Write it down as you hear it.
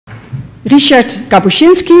Ryszard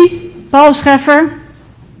Kapuscinski, Paul Scheffer.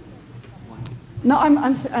 No,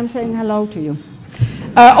 I'm saying hello to you.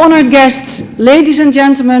 Honored guests, ladies and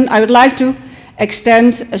gentlemen, I would like to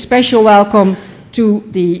extend a special welcome to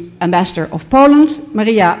the Ambassador of Poland,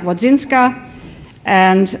 Maria Wodzinska,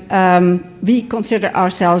 and we consider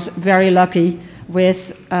ourselves very lucky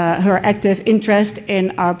with her active interest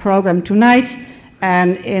in our program tonight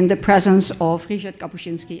and in the presence of Ryszard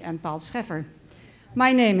Kapuscinski and Paul Scheffer.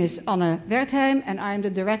 My name is Anne Wertheim and I am the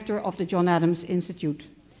director of the John Adams Institute.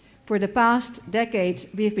 For the past decade,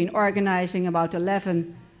 we've been organizing about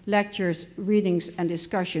 11 lectures, readings, and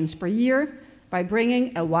discussions per year by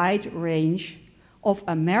bringing a wide range of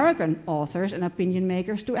American authors and opinion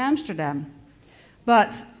makers to Amsterdam.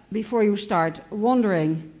 But before you start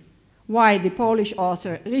wondering why the Polish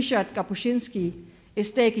author Ryszard Kapuscinski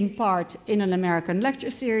is taking part in an American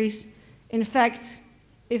lecture series, in fact,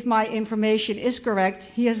 if my information is correct,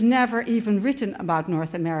 he has never even written about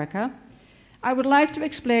North America. I would like to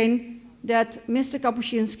explain that Mr.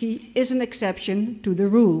 Kapuscinski is an exception to the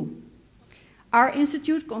rule. Our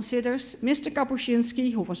institute considers Mr.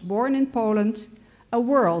 Kapuscinski, who was born in Poland, a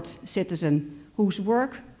world citizen whose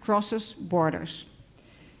work crosses borders.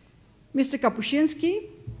 Mr. Kapuscinski,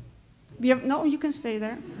 no, you can stay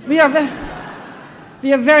there. We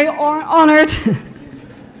are very honored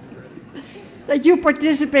that you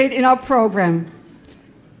participate in our program.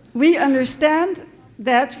 We understand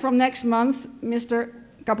that from next month, Mr.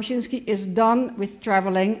 Kapuscinski is done with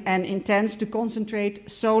traveling and intends to concentrate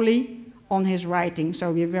solely on his writing,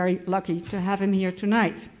 so we're very lucky to have him here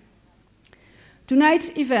tonight.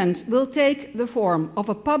 Tonight's event will take the form of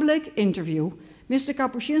a public interview. Mr.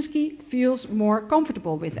 Kapuscinski feels more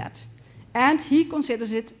comfortable with that, and he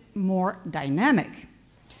considers it more dynamic.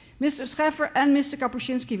 Mr. Scheffer and Mr.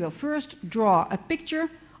 Kapuscinski will first draw a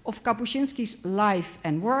picture of Kapuscinski's life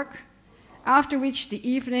and work, after which the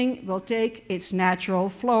evening will take its natural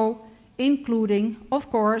flow, including,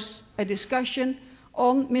 of course, a discussion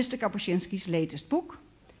on Mr. Kapuscinski's latest book,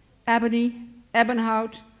 Ebony,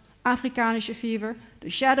 Ebbenhout, Afrikanische Fever,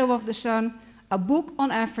 The Shadow of the Sun, a book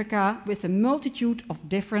on Africa with a multitude of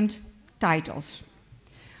different titles.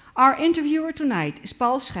 Our interviewer tonight is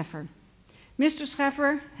Paul Scheffer. Mr.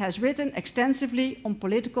 Scheffer has written extensively on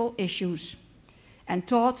political issues and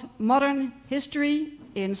taught modern history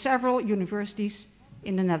in several universities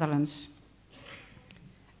in the Netherlands.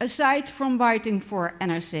 Aside from writing for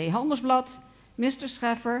NRC Handelsblad, Mr.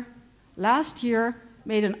 Scheffer last year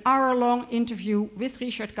made an hour-long interview with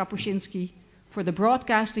Ryszard Kapuscinski for the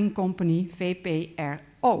broadcasting company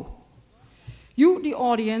VPRO. You, the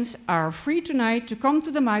audience, are free tonight to come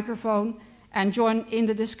to the microphone and join in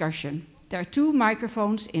the discussion. There are 2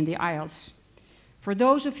 microphones in the aisles. For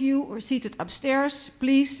those of you who are seated upstairs,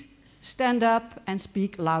 please stand up and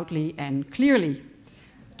speak loudly and clearly.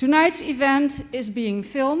 Tonight's event is being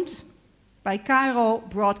filmed by Cairo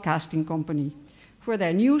Broadcasting Company for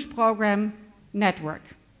their news program, Network.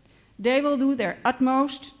 They will do their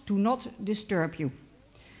utmost to not disturb you.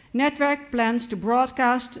 Network plans to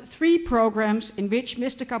broadcast 3 programs in which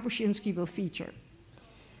Mr. Kapuscinski will feature.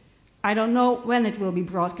 I don't know when it will be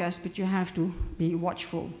broadcast, but you have to be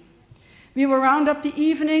watchful. We will round up the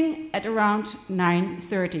evening at around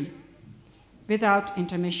 9:30. Without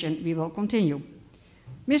intermission, we will continue.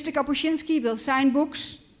 Mr. Kapuscinski will sign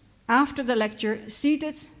books after the lecture,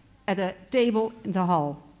 seated at a table in the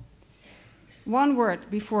hall. One word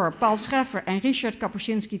before Paul Scheffer and Ryszard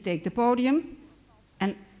Kapuscinski take the podium,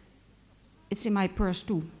 and it's in my purse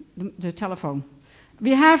too, the telephone.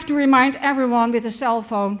 We have to remind everyone with a cell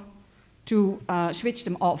phone to switch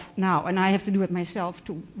them off now, and I have to do it myself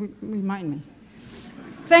to remind me.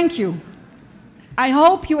 Thank you. I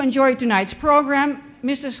hope you enjoyed tonight's program.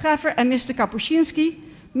 Mr. Scheffer and Mr. Kapuscinski,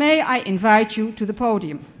 may I invite you to the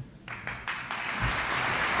podium.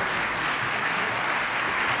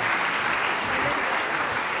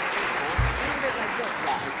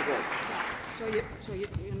 So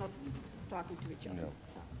you're not talking to each other. No.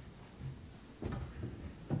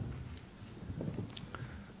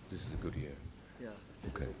 This is a good year. Yeah.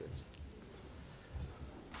 Okay.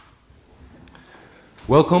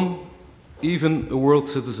 Welcome. Even a world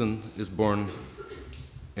citizen is born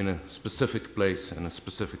in a specific place and a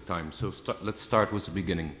specific time. So let's start with the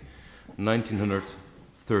beginning.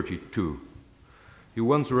 1932. You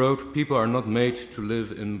once wrote, "People are not made to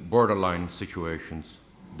live in borderline situations.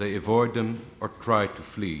 They avoid them or try to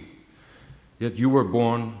flee." Yet you were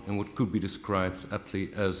born in what could be described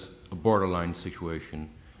aptly as a borderline situation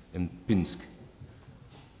in Pinsk.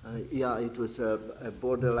 Yeah, it was a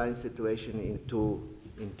borderline situation in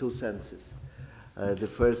two senses.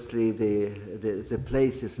 Firstly, the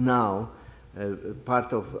place is now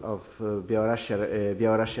part of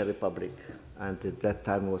Belarusian Republic, and at that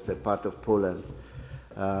time was a part of Poland,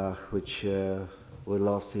 which were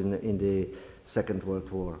lost in the Second World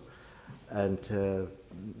War. And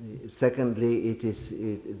secondly,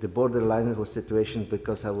 the borderline was situation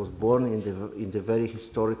because I was born in the very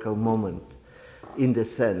historical moment, in the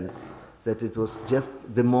sense that it was just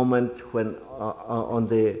the moment when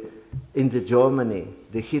in Germany,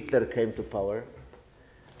 the Hitler came to power.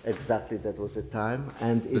 Exactly, that was the time,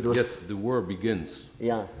 and yet the war begins.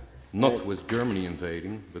 Yeah. Not with Germany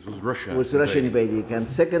invading, but with Russia. With Russia invading, and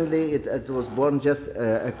secondly, it was born just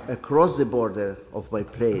across the border of my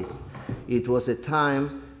place. It was a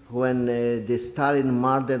time when the Stalin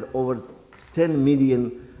murdered over 10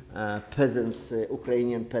 million peasants,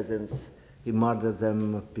 Ukrainian peasants. He murdered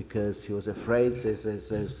them because he was afraid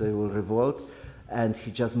they will revolt, and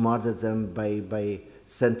he just murdered them by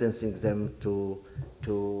sentencing them to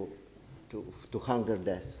hunger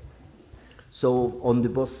death. So on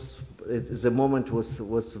the moment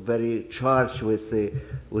was very charged with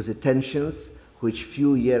the tensions, which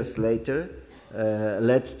few years later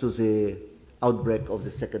led to the outbreak of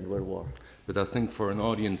the Second World War. But I think for an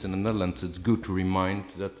audience in the Netherlands, it's good to remind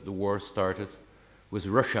that the war started with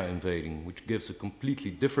Russia invading, which gives a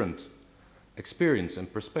completely different experience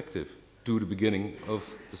and perspective to the beginning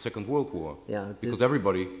of the Second World War. Yeah, because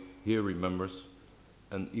everybody here remembers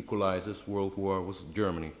and equalizes World War with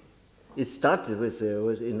Germany. It started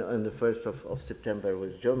on the 1st of September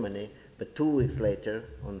with Germany, but 2 weeks later,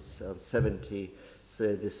 on 70,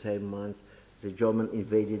 the same month, the German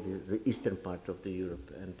invaded the eastern part of the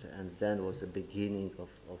Europe, and then was the beginning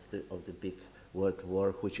of the big World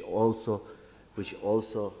War, which also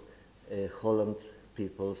Holland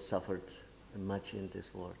people suffered much in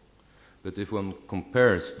this war. But if one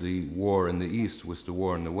compares the war in the East with the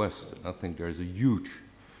war in the West, I think there is a huge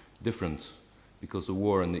difference, because the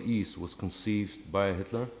war in the East was conceived by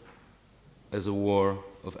Hitler as a war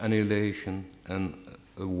of annihilation and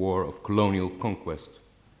a war of colonial conquest.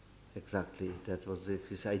 Exactly, that was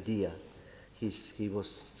his idea. He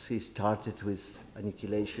started with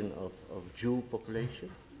annihilation of Jew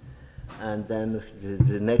population, and then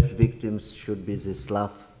the next victims should be the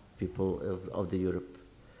Slav people of the Europe.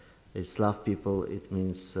 The Slav people, it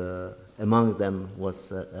means among them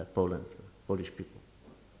was Poland, Polish people.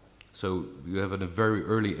 So you have at a very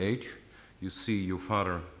early age, you see your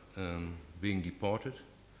father being deported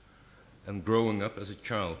and growing up as a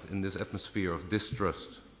child in this atmosphere of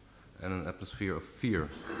distrust and an atmosphere of fear.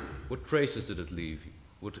 What traces did it leave?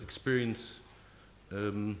 What experience,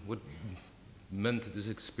 what meant this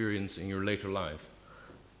experience in your later life?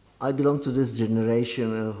 I belong to this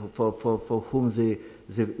generation for whom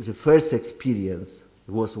the first experience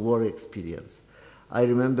was war experience. I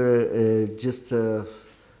remember just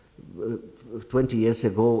 20 years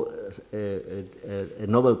ago, a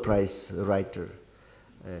Nobel Prize writer,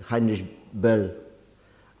 Heinrich Böll,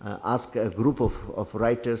 asked a group of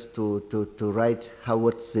writers to write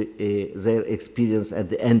what's their experience at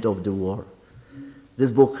the end of the war.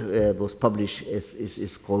 This book was published,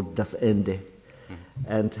 is called Das Ende.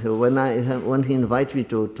 And when he invited me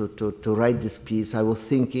to write this piece, I was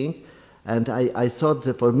thinking, and I thought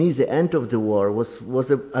that for me the end of the war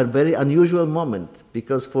was a very unusual moment,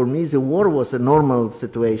 because for me the war was a normal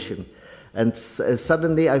situation. And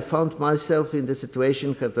suddenly I found myself in the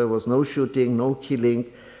situation that there was no shooting, no killing,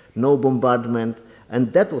 no bombardment,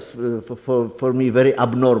 and that was for me very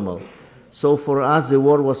abnormal. So for us the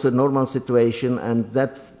war was a normal situation, and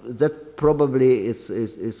that probably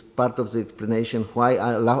is part of the explanation why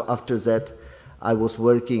after that I was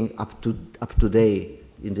working up to date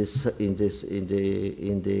in the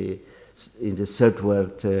third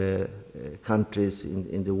world countries,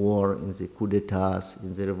 in the war, in the coup d'états,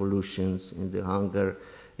 in the revolutions, in the hunger,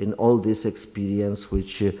 in all this experience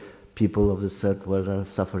which people of the third world are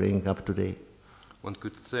suffering up to date. One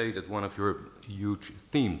could say that one of your huge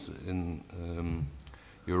themes in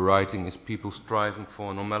your writing is people striving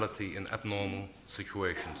for normality in abnormal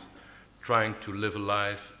situations, trying to live a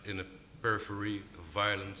life in a periphery of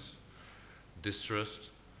violence,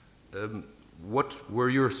 distrust. What were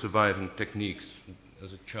your surviving techniques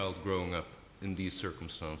as a child growing up in these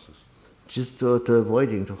circumstances? Just to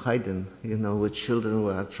avoiding, to hiding. You know, with children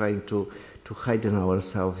we are trying to hidden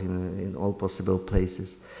ourselves in all possible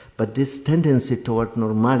places. But this tendency toward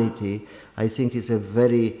normality, I think, is a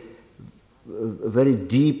very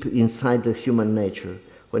deep inside the human nature.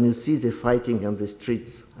 When you see the fighting on the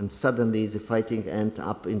streets and suddenly the fighting ends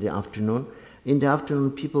up in the afternoon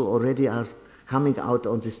people already are coming out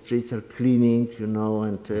on the streets and cleaning, you know,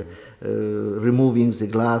 and removing the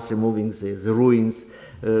glass, removing the ruins,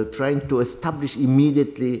 trying to establish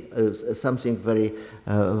immediately something very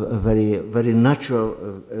natural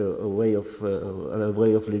way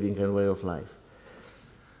of living and way of life.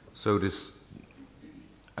 So this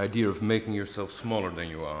idea of making yourself smaller than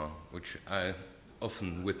you are, which I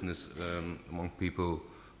often witness among people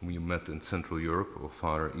whom you met in Central Europe or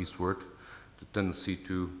farther eastward, the tendency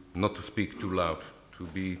to not to speak too loud, to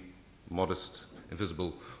be modest,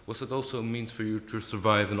 invisible. Was it also a means for you to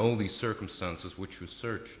survive in all these circumstances which you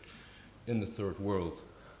searched in the third world,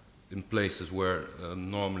 in places where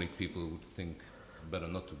normally people would think better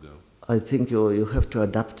not to go? I think you have to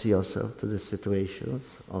adapt yourself to the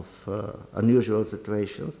situations of unusual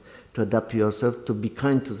situations, to adapt yourself, to be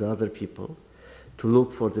kind to the other people, to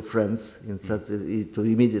look for the friends, to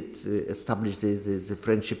immediately establish the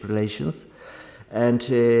friendship relations, and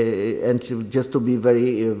just to be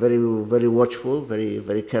very watchful,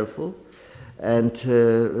 very careful, and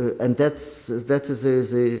that is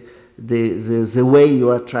the way you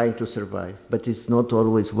are trying to survive. But it's not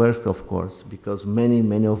always work, of course, because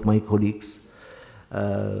many of my colleagues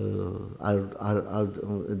has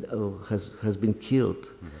been killed.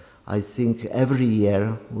 Mm-hmm. I think every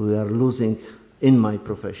year we are losing, in my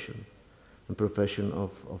profession, the profession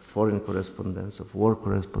of foreign correspondents, of war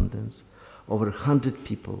correspondents, over 100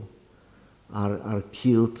 people are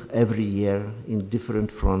killed every year in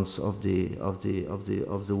different fronts of the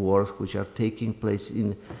wars which are taking place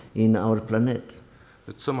in our planet.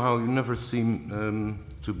 But somehow you never seem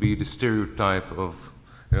to be the stereotype of,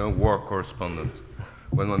 you know, war correspondent.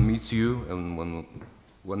 When one meets you and when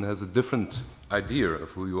one has a different idea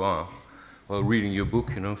of who you are, while reading your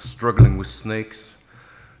book, you know, struggling with snakes,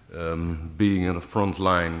 being in the front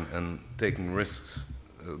line and taking risks,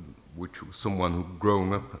 which someone who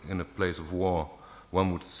grown up in a place of war,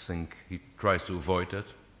 one would think he tries to avoid that.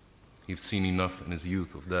 He's seen enough in his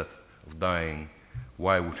youth of that, of dying.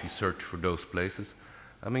 Why would he search for those places?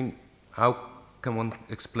 I mean, how can one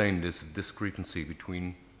explain this discrepancy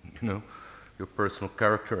between, you know, your personal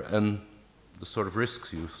character and the sort of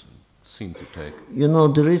risks you seem to take? You know,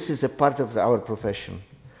 the risk is a part of our profession.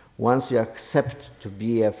 Once you accept to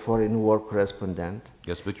be a foreign war correspondent.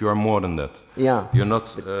 Yes, but you are more than that. Yeah. You're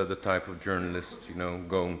not the type of journalist, you know,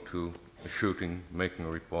 going to a shooting, making a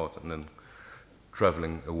report, and then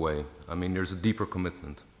traveling away. I mean, there's a deeper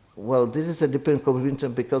commitment. Well, this is a deeper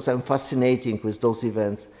commitment because I'm fascinating with those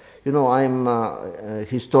events. You know, I'm a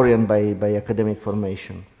historian by academic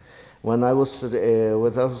formation. When I was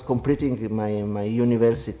completing my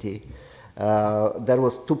university, there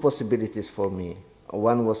was two possibilities for me.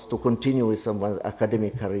 One was to continue with some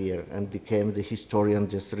academic career and became the historian,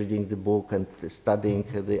 just reading the book and studying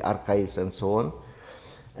the archives and so on.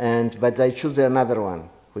 But I chose another one,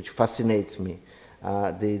 which fascinates me,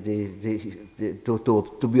 to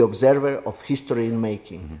be observer of history in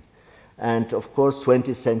making. Mm-hmm. And of course,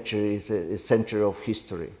 20th century is a century of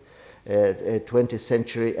history. 20th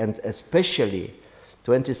century, and especially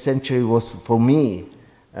 20th century was for me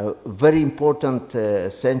a very important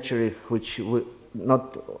century, which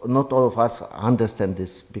not all of us understand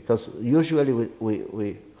this, because usually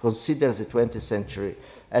we consider the 20th century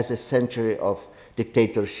as a century of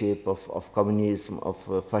dictatorship, of communism,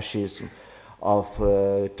 of fascism, of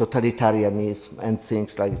totalitarianism and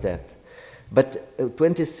things like that. But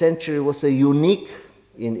 20th century was a unique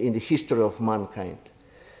in the history of mankind,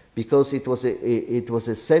 because it was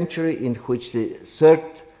a century in which the third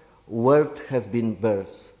world has been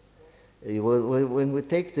birthed. When we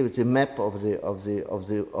take the map of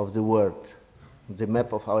the world, the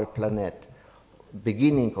map of our planet,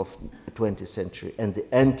 beginning of the 20th century and the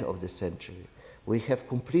end of the century, we have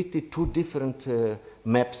completely two different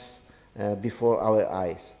maps before our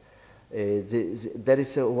eyes. There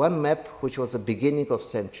is one map which was the beginning of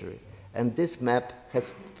century, and this map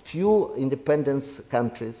has few independent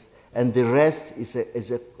countries, and the rest is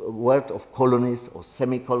a world of colonies or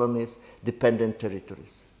semi-colonies, dependent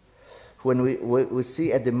territories. When we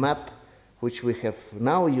see at the map which we have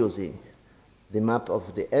now using, the map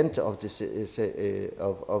of the end of this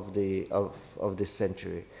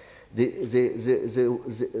century, the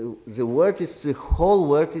world is, the whole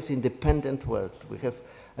world is independent world. We have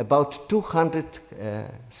about 200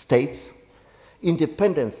 states,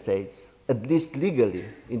 independent states, at least legally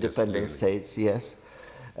independent states, yes.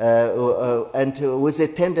 And with a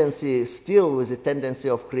tendency, still with a tendency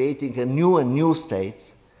of creating a new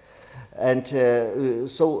states. And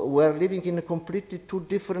so we're living in a completely two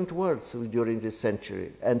different worlds during this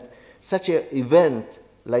century. And such an event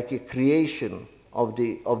like a creation of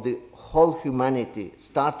the whole humanity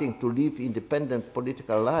starting to live independent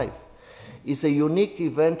political life is a unique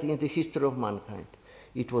event in the history of mankind.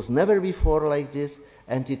 It was never before like this,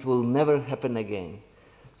 and it will never happen again.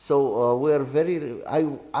 So we are very,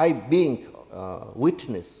 I being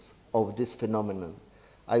witness of this phenomenon,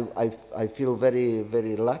 I feel very,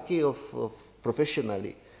 very lucky of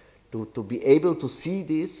professionally to be able to see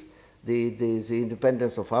this, the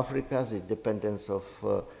independence of Africa, the independence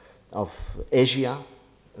of Asia,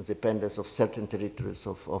 the independence of certain territories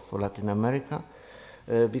of Latin America,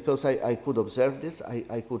 because I could observe this,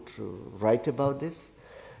 I could write about this,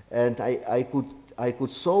 and I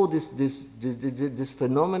could saw this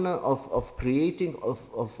phenomenon of creating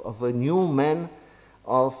of a new man,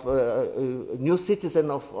 of a new citizen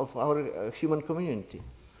of our human community.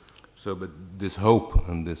 So, but this hope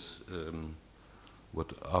and this,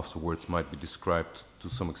 what afterwards might be described to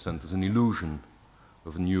some extent as an illusion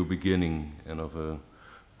of a new beginning and of a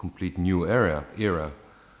complete new era.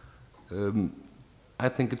 I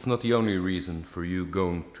think it's not the only reason for you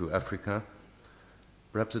going to Africa.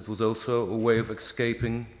 Perhaps it was also a way of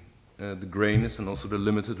escaping the grayness and also the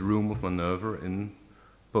limited room of maneuver in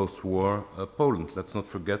post-war Poland. Let's not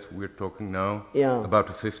forget we're talking now about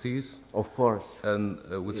the 50s. Of course. And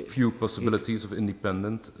with few possibilities of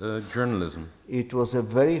independent journalism. It was a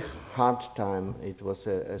very hard time. It was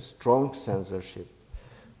a strong censorship.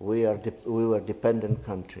 We were a dependent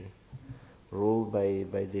country, ruled by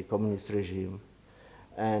the communist regime.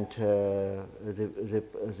 And the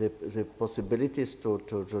possibilities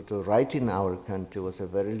to write in our country was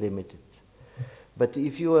very limited. But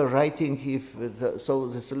if you were writing, so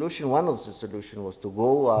the solution, one of the solutions was to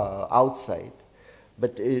go outside.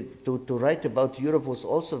 But to write about Europe was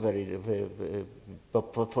also very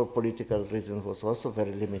for political reasons, was also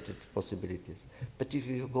very limited possibilities. But if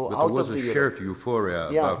you go out of the there was a shared euphoria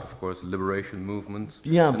about, of course, liberation movements.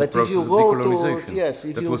 Yeah, and but the if you process of go decolonization. to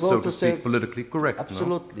if that you was, go so to to speak, politically correct.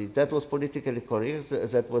 Absolutely, no? that was politically correct.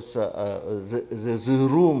 That was the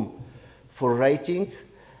room for writing,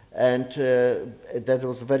 and that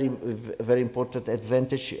was very important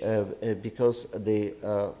advantage because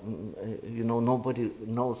nobody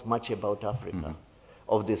knows much about Africa,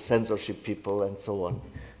 of the censorship people and so on.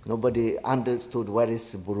 Nobody understood where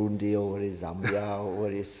is Burundi or where is Zambia or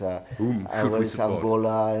where is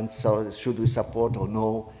Angola, and so should we support or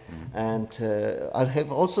no? And I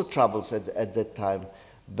have also troubles at that time,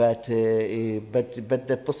 but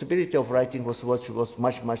the possibility of writing was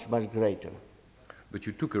much greater. But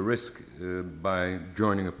you took a risk by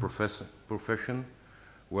joining a profession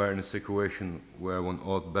where in a situation where one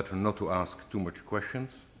ought better not to ask too much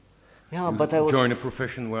questions. Yeah, you but I was... joined a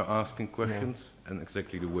profession where asking questions, and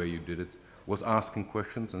exactly the way you did it, was asking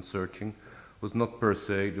questions and searching, was not per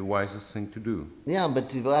se the wisest thing to do. Yeah, but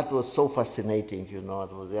that was so fascinating, I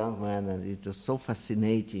was a young man, and it was so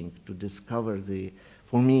fascinating to discover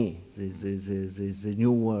for me, the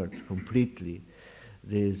new world completely.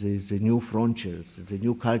 The new frontiers, the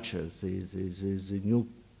new cultures, the new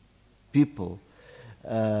people.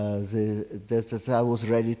 I was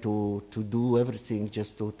ready to do everything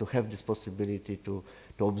just to have this possibility to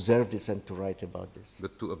observe this and to write about this.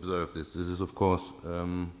 But to observe this is of course,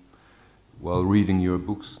 while reading your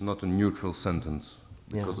books, not a neutral sentence.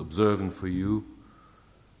 Because observing for you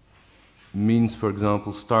means, for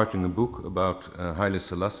example, starting a book about Haile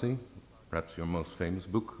Selassie, perhaps your most famous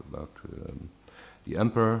book about the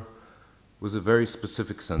emperor, was a very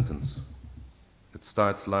specific sentence. It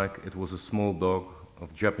starts like, it was a small dog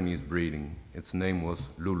of Japanese breeding. Its name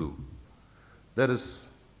was Lulu. That is,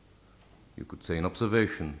 you could say, an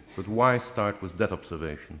observation. But why start with that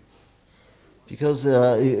observation? Because,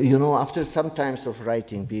 after some times of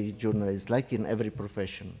writing, being a journalist, like in every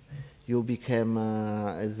profession, you become,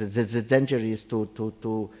 the danger is to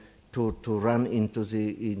run into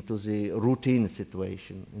the routine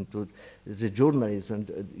situation, into the journalism.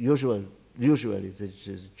 Usually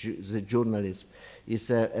the journalism is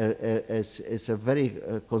a very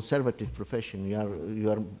conservative profession.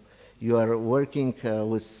 You are working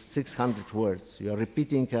with 600 words. You are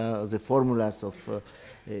repeating the formulas of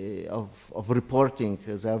reporting.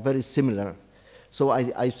 They are very similar. So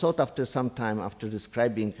I thought after some time, after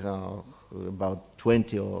describing about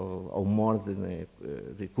 20 or more than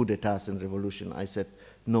the coup d'etats and revolution, I said,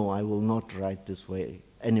 no, I will not write this way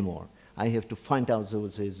anymore. I have to find out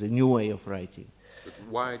the new way of writing. But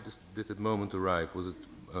why did that moment arrive? Was it?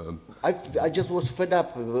 I just was fed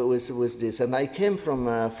up with this, and I came from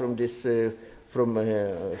this coup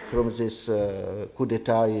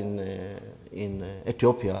d'etat in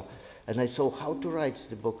Ethiopia, and I saw how to write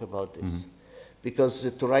the book about this.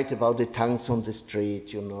 because to write about the tanks on the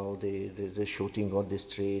street, you know, the shooting on the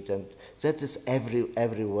street, and that is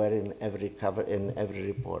everywhere in every cover, in every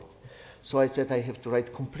report. So I said I have to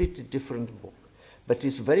write completely different book. But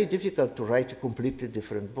it's very difficult to write a completely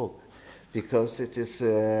different book, because it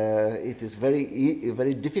is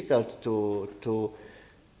very difficult to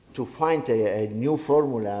find a new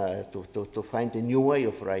formula, to find a new way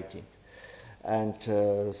of writing. And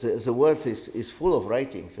the world is full of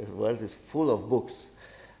writings. The world is full of books,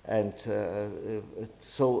 and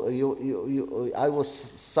so I was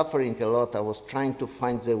suffering a lot. I was trying to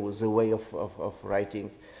find the way of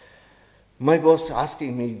writing. My boss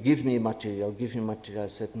asking me, give me material. I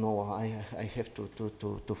said, no, I have to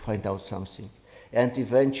find out something. And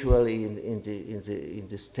eventually, in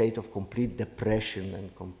the state of complete depression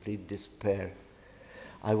and complete despair,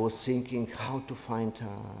 I was thinking how to find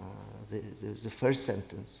the first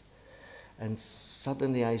sentence. And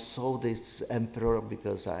suddenly I saw this emperor,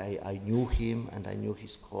 because I knew him and I knew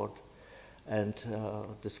his court. And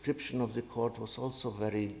description of the court was also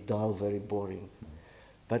very dull, very boring.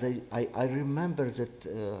 But I remember that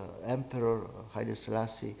Emperor Haile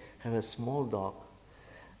Selassie had a small dog,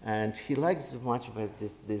 and he liked much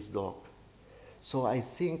this dog. So I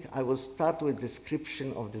think I will start with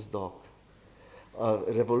description of this dog.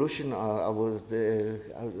 Revolution of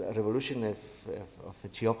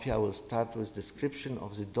Ethiopia, I will start with description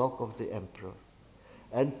of the dog of the emperor.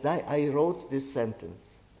 And I wrote this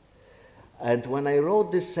sentence. And when I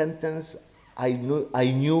wrote this sentence, I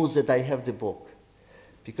knew that I have the book.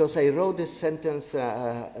 Because I wrote this sentence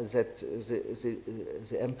that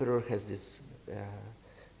the emperor has this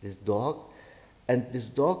dog, and this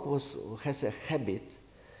dog has a habit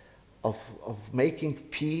of making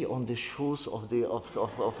pee on the shoes of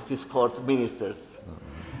his court ministers.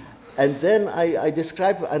 And then I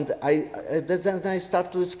describe, and then I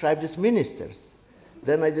start to describe these ministers.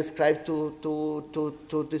 Then I describe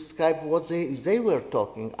to describe what they were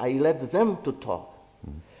talking. I let them to talk.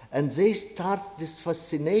 And they start this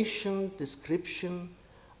fascination description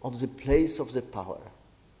of the place of the power.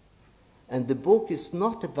 And the book is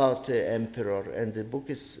not about the emperor, and the book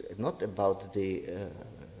is not about the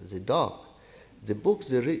dog. The book,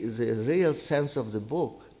 the real sense of the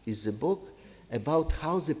book is the book about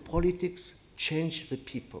how the politics change the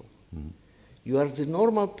people. Mm-hmm. You are the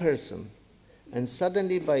normal person, and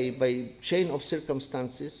suddenly by chain of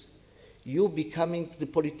circumstances, you becoming the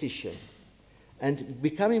politician. And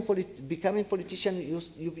becoming politician,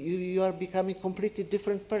 you are becoming completely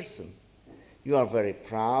different person. You are very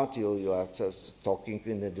proud. You are just talking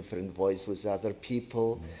in a different voice with other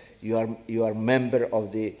people. Mm. You are member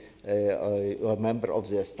of the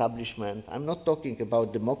establishment. I'm not talking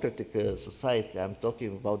about democratic society. I'm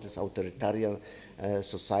talking about this authoritarian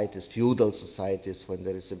societies, feudal societies, when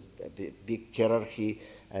there is a big hierarchy,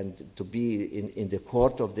 and to be in the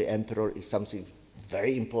court of the emperor is something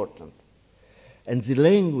very important. And the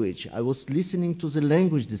language, I was listening to the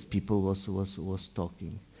language these people was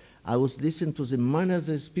talking. I was listening to the manner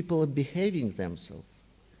these people are behaving themselves.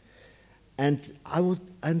 And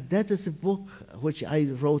that is a book which I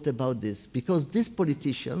wrote about this, because these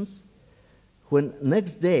politicians, when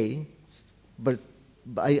next day, but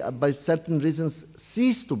by certain reasons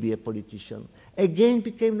ceased to be a politician, again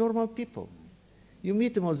became normal people. You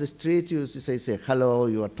meet him on the street, you say hello,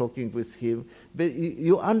 you are talking with him, but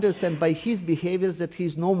you understand by his behavior that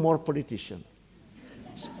he's no more politician.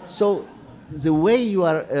 So the way you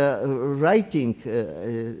are writing,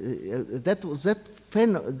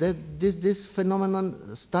 this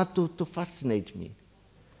phenomenon start to fascinate me.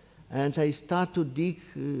 And I start to dig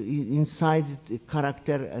inside the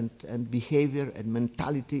character and behavior and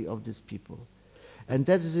mentality of these people. And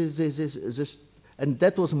that is and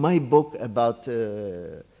that was my book about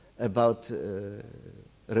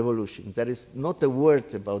revolution. There is not a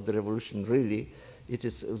word about the revolution, really. It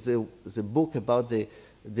is the book about the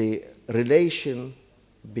relation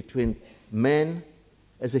between man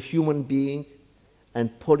as a human being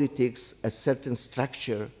and politics, a certain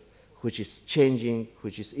structure which is changing,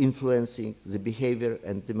 which is influencing the behavior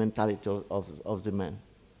and the mentality of the man.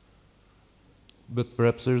 But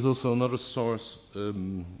perhaps there's also another source.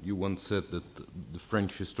 You once said that the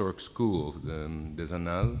French historic school des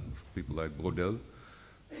Annales, people like Brodel,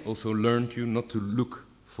 also learned you not to look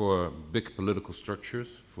for big political structures,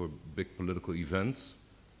 for big political events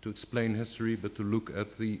to explain history, but to look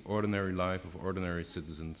at the ordinary life of ordinary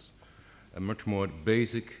citizens and much more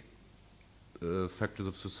basic factors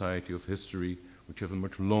of society, of history, which have a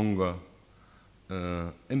much longer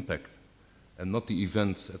impact, and not the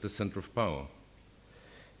events at the center of power.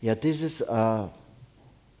 Yeah, this is the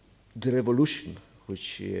revolution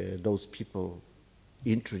which those people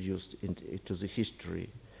introduced into the history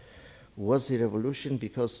was the revolution,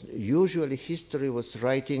 because usually history was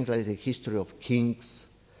writing like the history of kings,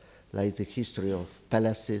 like the history of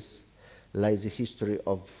palaces, like the history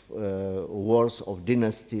of wars of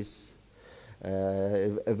dynasties.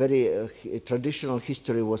 A very traditional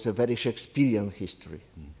history was a very Shakespearean history.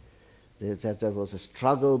 There was a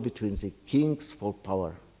struggle between the kings for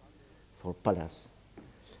power, for palace.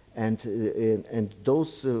 And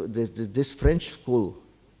this French school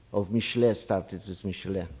of Michelet started with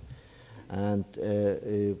Michelet. And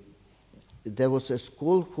there was a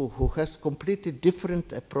school who has completely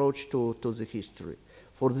different approach to the history.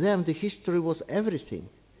 For them, the history was everything.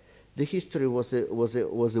 The history was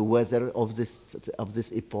the weather of this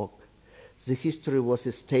epoch. The history was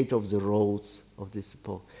the state of the roads of this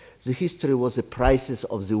epoch. The history was the prices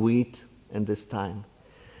of the wheat in this time.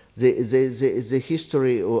 The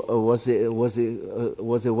history was a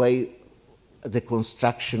way the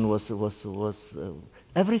construction was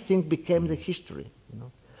everything became the history, you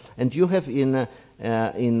know. And you have in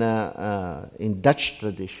Dutch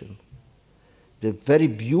tradition the very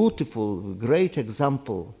beautiful, great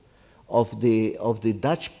example of the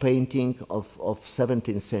Dutch painting of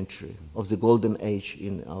 17th century, of the golden age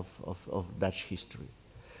of Dutch history,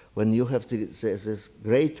 when you have this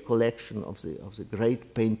great collection of the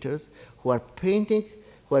great painters who are painting,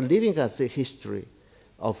 who are living as the history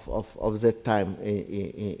of that time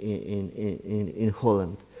in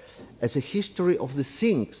Holland, as a history of the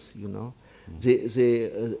things, you know,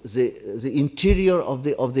 the interior of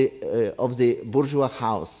the bourgeois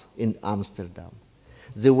house in Amsterdam,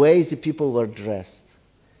 the way the people were dressed,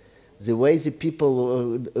 the way the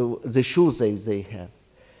people, the shoes they have.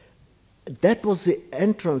 That was the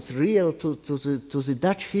entrance real to the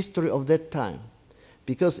Dutch history of that time.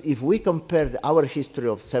 Because if we compare our history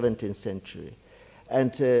of 17th century,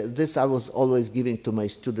 and this I was always giving to my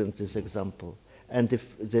students this example, and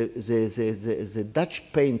the Dutch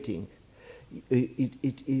painting,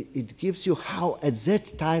 it gives you how at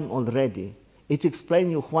that time already, it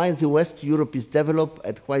explains you why the West Europe is developed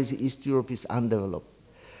and why the East Europe is undeveloped.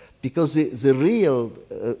 Because the real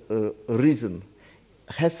reason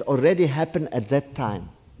has already happened at that time.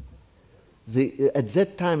 At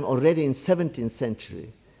that time, already in 17th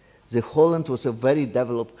century, the Holland was a very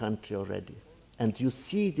developed country already. And you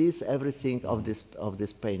see this, everything of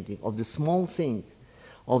this painting, of the small thing,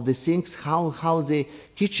 of the things, how the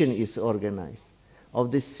kitchen is organized,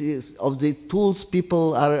 of the tools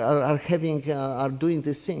people are having, are doing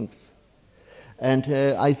these things. And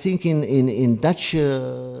I think in Dutch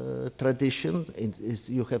tradition,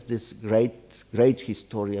 you have this great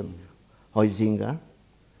historian, Huizinga.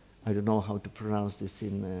 I don't know how to pronounce this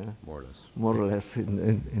in more or less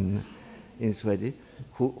in Swedish,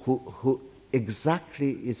 who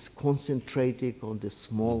exactly is concentrating on the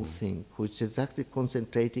small thing, who is exactly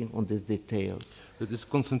concentrating on the details. It is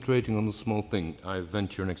concentrating on the small thing. I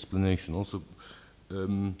venture an explanation, also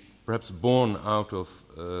perhaps born out of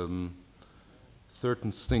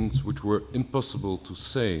certain things which were impossible to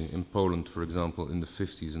say in Poland, for example, in the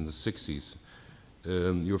 50s and the 60s.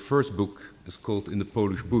 Your first book is called In the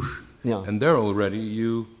Polish Bush, yeah. And there already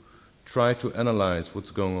you try to analyze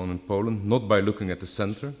what's going on in Poland, not by looking at the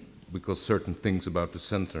center, because certain things about the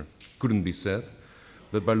center couldn't be said,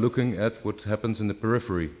 but by looking at what happens in the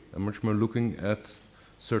periphery, and much more looking at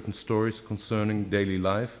certain stories concerning daily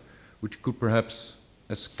life, which could perhaps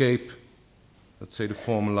escape, let's say, the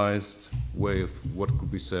formalized way of what could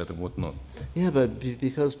be said and what not. Yeah, but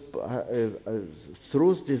because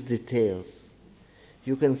through these details,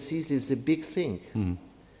 you can see this is a big thing. Mm-hmm.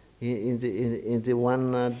 In the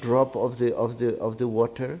one drop of the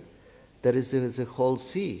water, there is a whole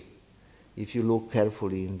sea, if you look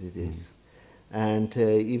carefully into this. Mm-hmm. And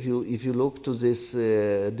if you look to these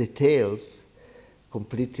details,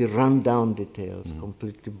 completely run down details, mm-hmm.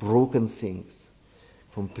 completely broken things,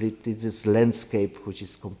 completely this landscape which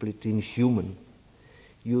is completely inhuman,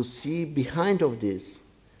 you see behind of this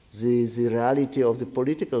the reality of the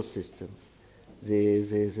political system. You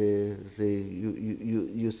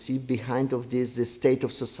see behind of this the state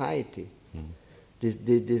of society. Mm.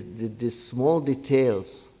 The small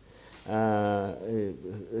details.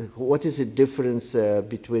 What is the difference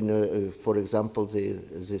between, for example,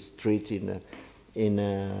 the street in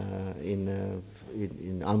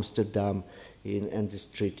Amsterdam and the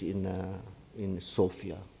street in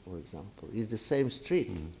Sofia, for example? It's the same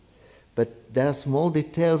street. Mm. But there are small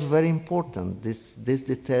details very important. This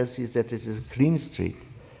details is that it is a clean street,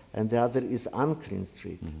 and the other is unclean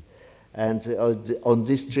street. Mm-hmm. And on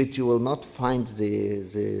this street you will not find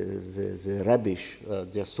the rubbish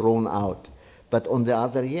just thrown out, but on the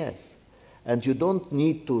other, yes. And you don't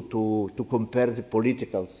need to compare the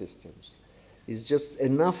political systems. It's just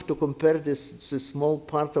enough to compare this small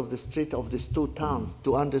part of the street of these two towns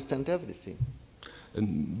to understand everything.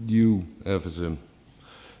 And you have, as a,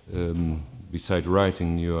 beside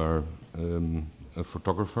writing, you are a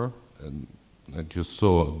photographer. And I just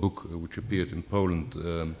saw a book which appeared in Poland,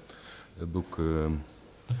 a book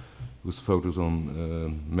with photos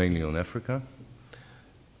on mainly on Africa.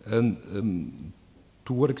 And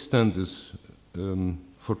to what extent is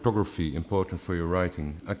photography important for your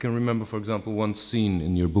writing? I can remember, for example, one scene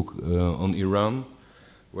in your book on Iran,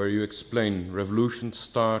 where you explain revolutions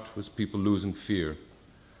start with people losing fear.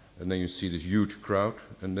 And then you see this huge crowd,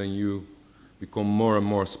 and then you become more and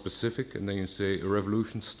more specific, and then you say a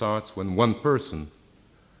revolution starts when one person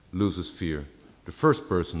loses fear. The first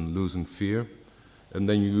person losing fear, and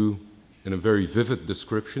then you, in a very vivid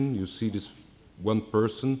description, you see this one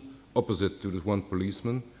person opposite to this one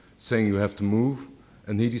policeman saying you have to move,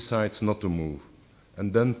 and he decides not to move.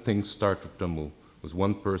 And then things start to tumble, with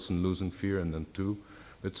one person losing fear and then two.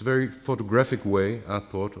 It's a very photographic way, I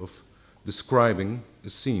thought, of describing a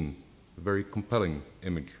scene, a very compelling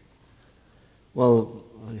image. Well,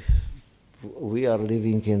 we are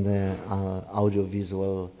living in the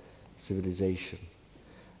audiovisual civilization,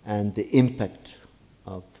 and the impact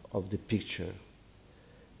of the picture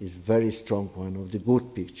is very strong one, of the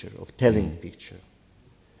good picture, of telling picture.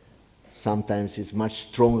 Sometimes it's much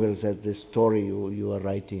stronger than the story you are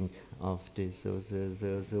writing of this. So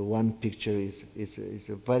the one picture is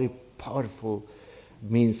a very powerful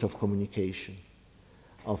means of communication,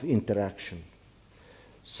 of interaction.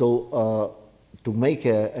 So to make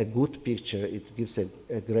a good picture, it gives a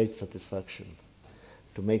great satisfaction.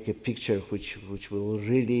 To make a picture which will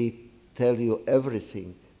really tell you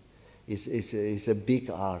everything is a big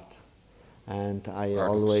art. And I art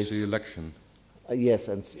always... of selection. Yes,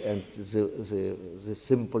 and the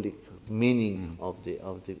symbolic meaning of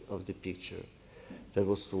the picture. That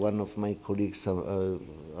was one of my colleagues,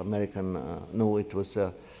 American. No, it was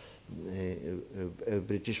a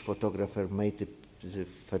British photographer made a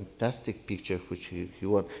fantastic picture which he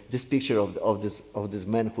won. This picture of this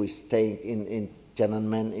man who is staying in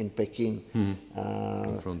Tiananmen in Peking. In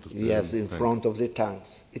front of the yes, in front of the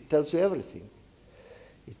tanks. It tells you everything.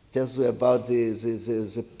 It tells you about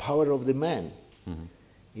the power of the man.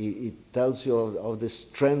 It tells you of the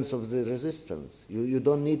strength of the resistance. You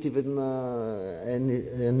don't need even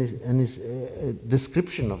any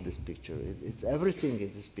description of this picture. It's everything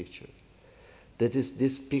in this picture. That is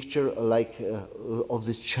this picture like of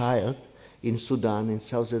this child in Sudan, in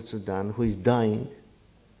southern Sudan, who is dying,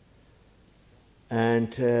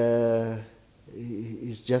 and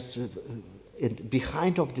is just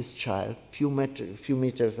behind of this child, few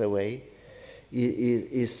meters away,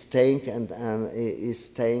 is staying a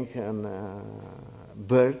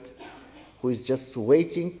bird who is just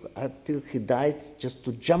waiting until he died, just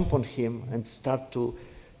to jump on him and start to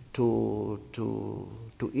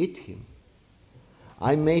eat him.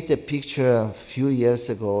 I made a picture a few years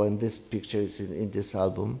ago, and this picture is in this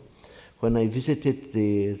album, when I visited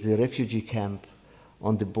the refugee camp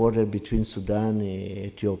on the border between Sudan and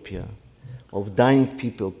Ethiopia, of dying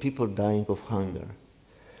people dying of hunger.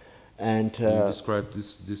 And you described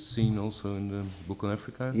this scene also in the book on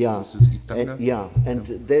Africa? Yeah, this is Itanga?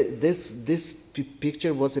 This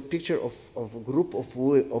picture was a picture of a group of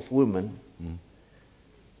women,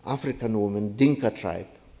 African women, Dinka tribe,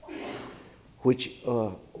 which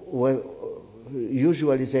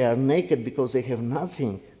usually they are naked because they have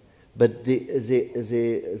nothing, but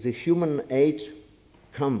the human aid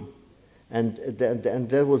come, and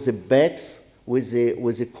there was a bags with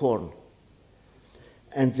the corn.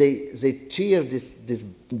 And they tear these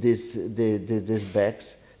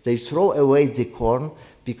bags. They throw away the corn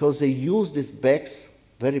because they use these bags,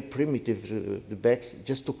 very primitive the bags,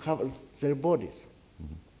 just to cover their bodies.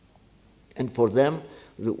 And for them,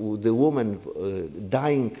 the woman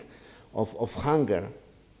dying of hunger,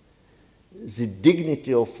 the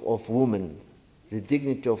dignity of woman, the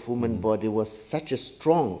dignity of woman body was such a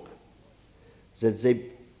strong that they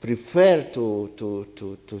prefer to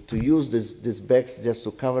use these bags just to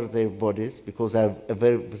cover their bodies because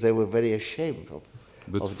they were very ashamed of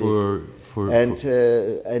this.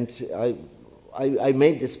 I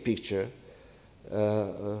made this picture,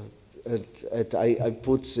 and I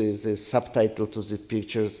put the subtitle to the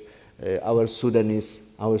pictures, our Sudanese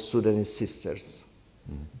sisters,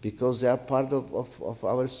 because they are part of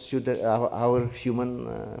our human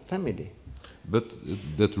family. But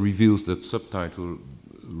that reveals, that subtitle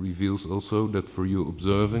reveals also that for you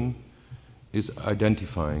observing is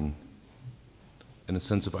identifying, and a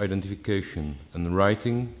sense of identification, and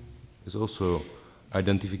writing is also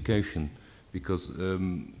identification, because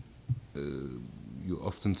you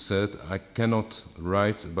often said, I cannot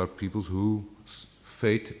write about people whose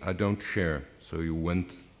fate I don't share. So you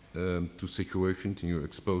went to situations and you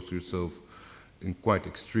exposed yourself in quite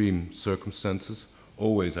extreme circumstances,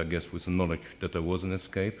 always, I guess, with the knowledge that there was an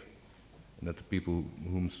escape, and that the people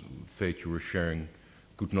whose fate you were sharing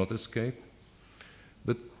could not escape.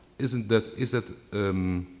 But is that,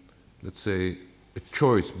 let's say, a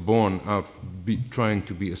choice born out of trying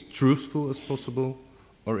to be as truthful as possible,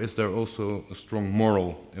 or is there also a strong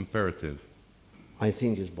moral imperative? I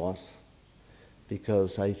think it's both,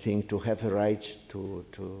 because I think to have a right to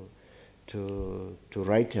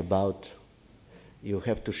write about, you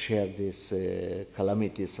have to share these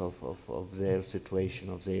calamities of their situation,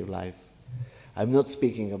 of their life. I'm not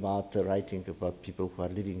speaking about writing about people who are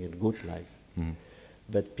living a good life,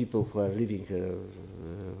 but people who are living a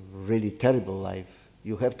really terrible life.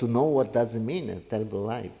 You have to know what does it mean, a terrible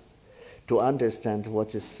life. To understand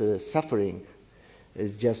what is suffering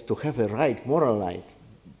is just to have a right, moral right,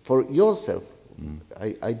 for yourself.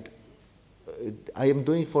 I am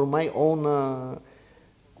doing for my own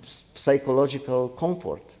psychological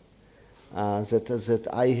comfort. That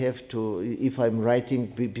I have to, if I'm writing,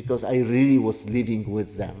 because I really was living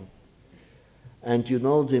with them. And you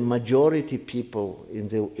know, the majority people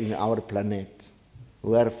in our planet,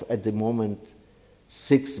 we are at the moment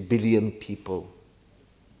 6 billion people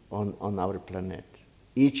on our planet.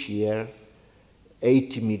 Each year,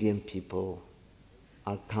 80 million people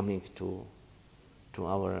are coming to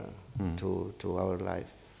our life.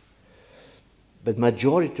 But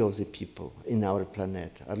majority of the people in our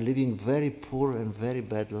planet are living very poor and very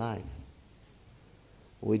bad life.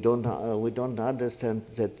 We don't understand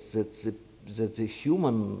that the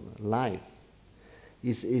human life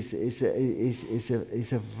is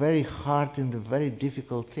a very hard and a very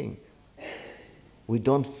difficult thing. We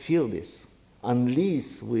don't feel this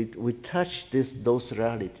unless we touch those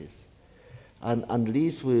realities, and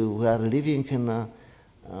unless we are living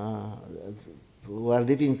we are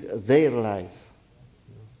living their life.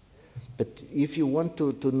 But if you want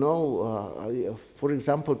to know, for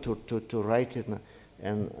example, to write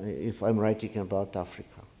and if I'm writing about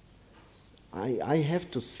Africa, I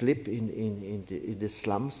have to sleep in the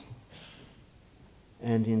slums,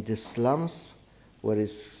 and in the slums where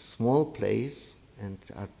is small place and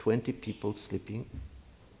are 20 people sleeping,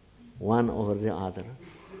 one over the other,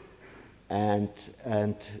 and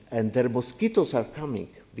their mosquitoes are coming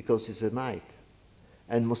because it's a night,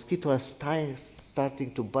 and mosquitoes are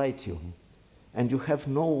starting to bite you, and you have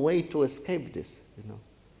no way to escape this. You know,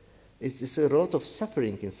 it's a lot of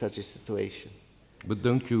suffering in such a situation. But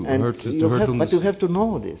don't you But you have to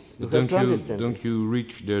know this. You have to understand. Don't you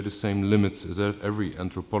reach there the same limits as every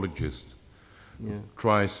anthropologist who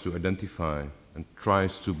tries to identify and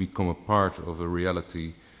tries to become a part of a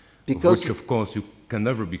reality, which of course you can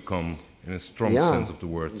never become in a strong sense of the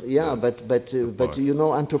word. Yeah, but you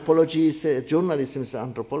know, anthropology is journalism is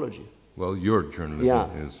anthropology. Well, your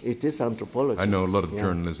journalism is. It is anthropology. I know a lot of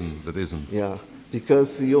journalism that isn't. Yeah,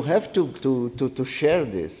 because you have to share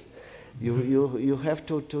this. You have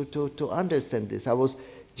to understand this. I was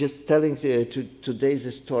just telling today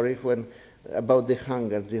the story about the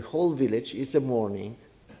hunger. The whole village is a morning.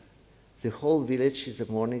 The whole village is a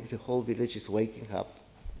morning. The whole village is waking up.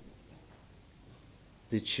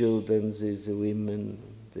 The children, the women,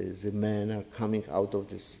 the men are coming out of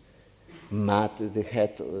this mat, the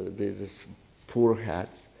hat, this poor hat.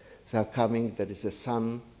 They are coming. There is a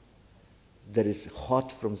sun. There is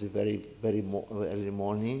hot from the very early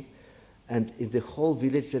morning. And in the whole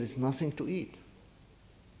village there is nothing to eat.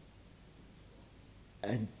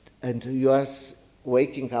 And you are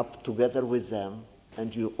waking up together with them,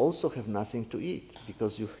 and you also have nothing to eat,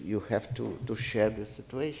 because you have to share the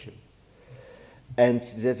situation. And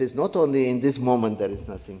that is not only in this moment there is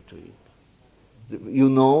nothing to eat. You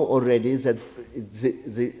know already that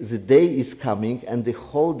the day is coming, and the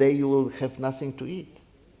whole day you will have nothing to eat.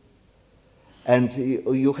 And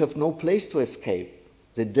you have no place to escape.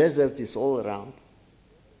 The desert is all around.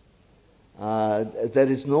 There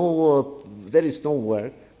is no work.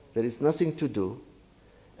 There is nothing to do,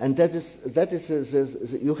 and that is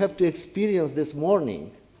you have to experience this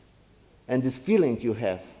morning, and this feeling you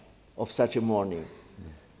have of such a morning,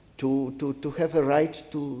 to have a right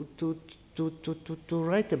to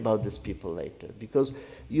write about these people later, because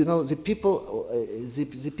you know the people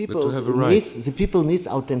needs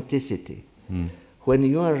authenticity. When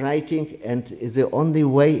you are writing, and the only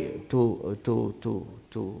way to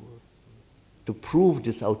to prove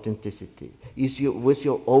this authenticity is with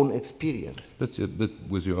your own experience. That's it, but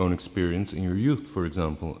with your own experience in your youth, for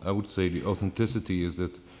example. I would say the authenticity is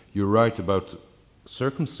that you write about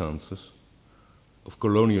circumstances of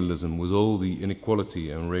colonialism with all the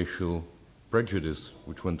inequality and racial prejudice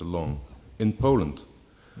which went along in Poland,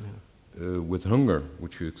 with hunger,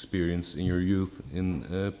 which you experienced in your youth in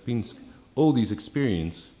Pinsk. All these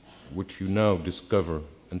experiences, which you now discover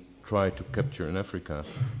and try to capture in Africa,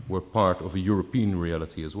 were part of a European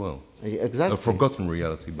reality as well. Exactly. A forgotten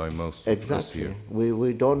reality by most of us here. We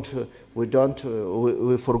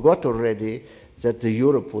forgot already that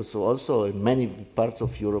Europe was also, in many parts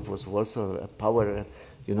of Europe, was also a power.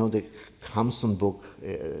 You know, the Hamsun book,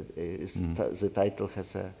 the title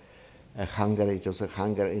has a hunger. It was a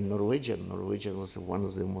hunger in Norwegian. Norwegian was one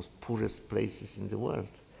of the most poorest places in the world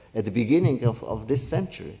at the beginning of this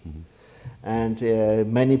century, and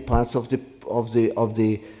many parts of the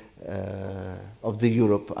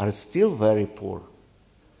Europe are still very poor.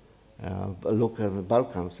 Look at the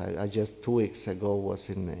Balkans. I just 2 weeks ago was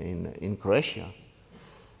in Croatia,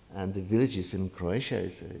 and the villages in Croatia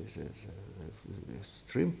is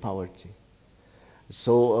extreme poverty.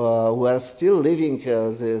 So we are still living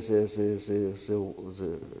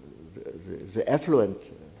the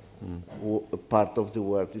affluent part of the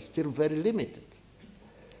world is still very limited.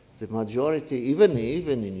 The majority, even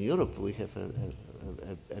in Europe, we have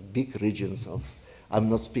a big regions of. I'm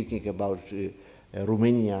not speaking about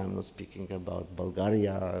Romania. I'm not speaking about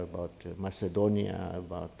Bulgaria, about Macedonia,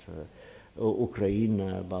 about Ukraine,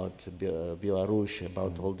 about Belarus,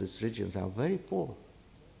 about all these regions are very poor,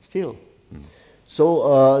 still.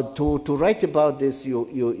 So to write about this,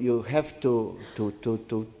 you have to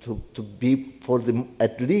be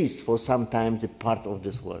at least for some time a part of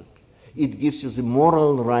this world. It gives you the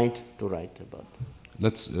moral right to write about it.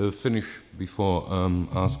 Let's finish before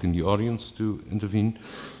asking the audience to intervene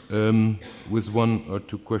with 1 or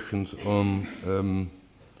 2 questions on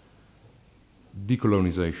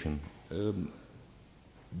decolonization.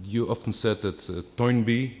 You often said that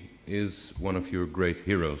Toynbee is one of your great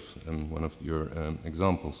heroes and one of your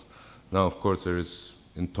examples. Now, of course, there is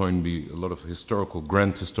in Toynbee a lot of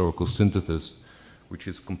grand historical synthesis, which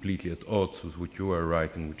is completely at odds with what you are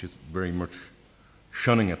writing, which is very much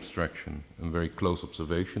shunning abstraction and very close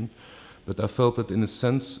observation. But I felt that in a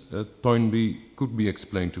sense, Toynbee could be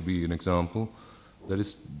explained to be an example.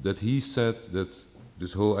 That he said that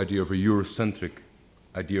this whole idea of a Eurocentric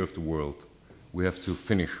idea of the world, we have to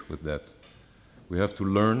finish with that. We have to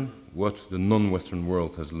learn what the non-Western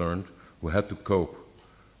world has learned, who had to cope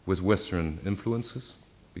with Western influences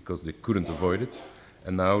because they couldn't avoid it.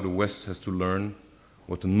 And now the West has to learn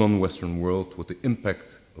what the non-Western world, what the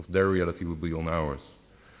impact of their reality will be on ours.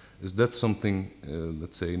 Is that something,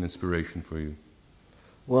 let's say, an inspiration for you?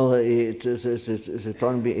 Well, it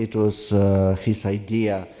was his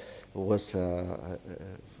idea was a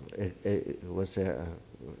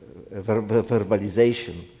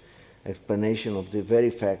verbalization, explanation of the very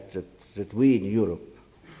fact that we in Europe,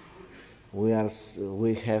 we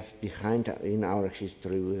have behind in our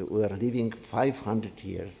history, we are living 500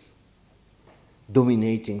 years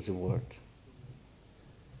dominating the world,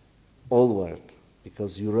 all world,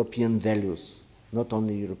 because European values, not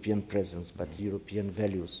only European presence, but European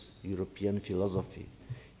values, European philosophy,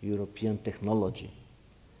 European technology,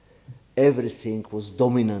 everything was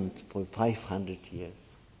dominant for 500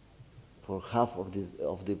 years, for half of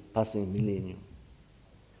the passing millennium.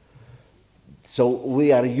 So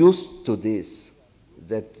we are used to this,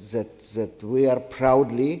 that we are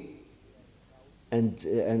proudly and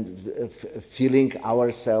feeling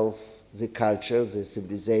ourselves the culture, the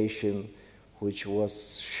civilization, which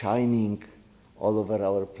was shining all over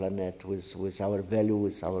our planet with our value,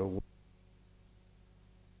 with our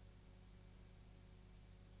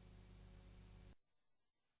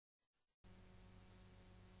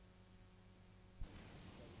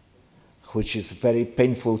which is very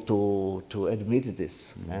painful to admit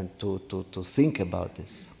this and to think about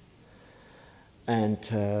this. And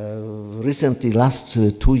recently, last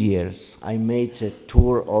 2 years, I made a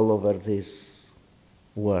tour all over this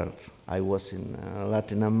world. I was in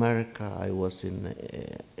Latin America, I was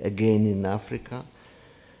again in Africa,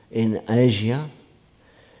 in Asia,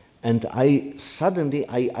 and suddenly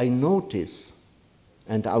I noticed,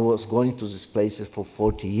 and I was going to these places for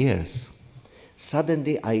 40 years,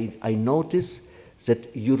 suddenly I noticed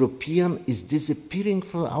that European is disappearing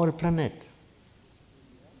from our planet.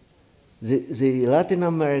 The Latin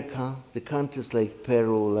America, the countries like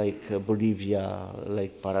Peru, like Bolivia,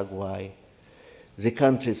 like Paraguay, the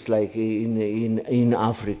countries like in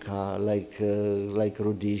Africa, like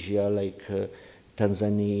Rhodesia, like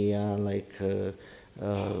Tanzania, like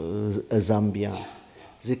Zambia.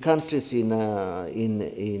 The countries in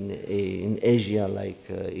Asia, like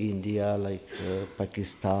India, like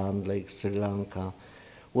Pakistan, like Sri Lanka,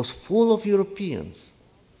 was full of Europeans.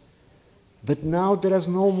 But now there is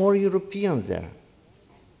no more Europeans there.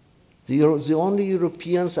 The only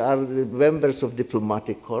Europeans are the members of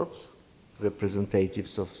diplomatic corps,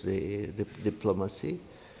 representatives of the diplomacy,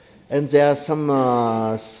 and there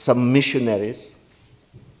are some missionaries,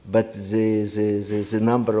 but the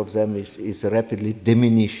number of them is rapidly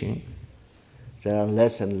diminishing. There are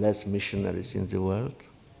less and less missionaries in the world.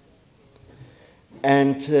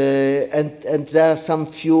 And there are some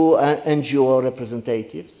few NGO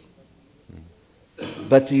representatives.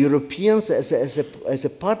 But the Europeans, as a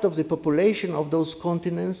part of the population of those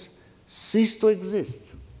continents, cease to exist.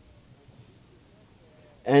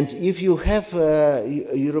 And if you have a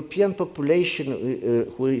European population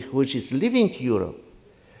which is leaving Europe,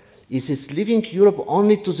 it is leaving Europe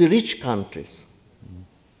only to the rich countries.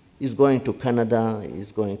 It's going to Canada,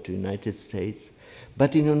 it's going to United States.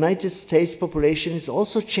 But in the United States, population is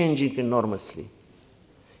also changing enormously.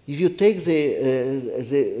 If you take the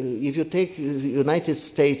United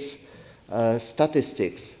States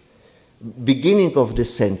statistics, beginning of the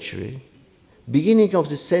century,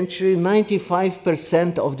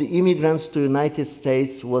 95% of the immigrants to the United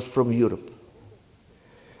States was from Europe.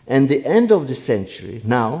 And the end of the century,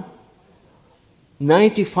 now,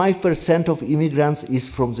 95% of immigrants is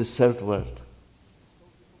from the third world.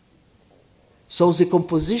 So the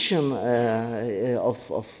composition of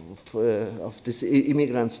these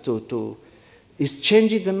immigrants is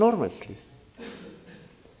changing enormously.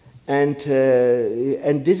 And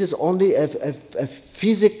this is only a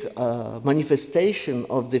physical manifestation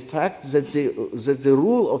of the fact that the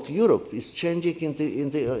rule of Europe is changing in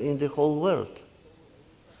the whole world.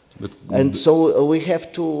 And so we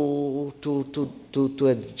have to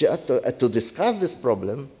discuss this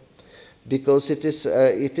problem, because it is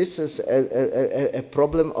a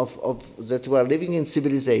problem of that we are living in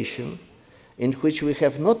civilization in which we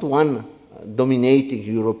have not one dominating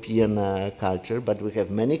European culture, but we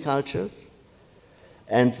have many cultures.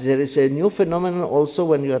 And there is a new phenomenon also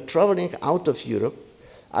when you are traveling out of Europe.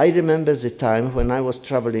 I remember the time when I was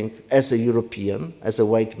traveling as a European, as a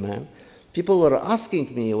white man. People were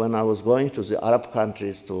asking me when I was going to the Arab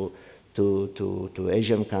countries, to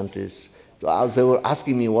Asian countries, they were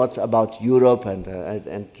asking me what's about Europe and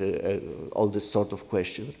all this sort of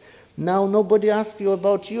questions. Now nobody asks you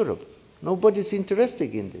about Europe. Nobody's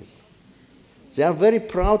interested in this. They are very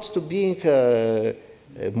proud to be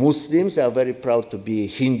Muslims. They are very proud to be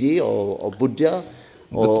Hindi or Buddha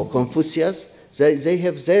or Confucius.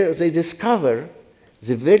 They discover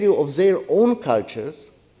the value of their own cultures,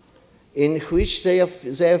 in which they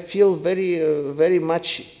feel very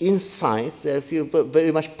much inside, they feel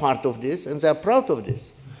very much part of this, and they are proud of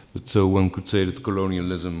this. But so one could say that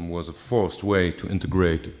colonialism was a forced way to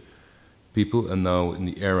integrate people, and now in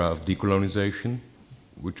the era of decolonization,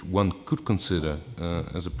 which one could consider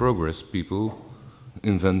as a progress, people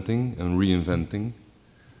inventing and reinventing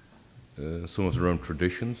some of their own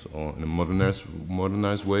traditions, or in a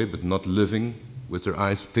modernized way, but not living with their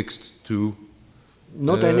eyes fixed to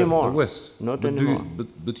not anymore. The West. Not anymore.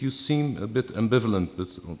 But you seem a bit ambivalent,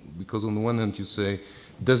 because on the one hand you say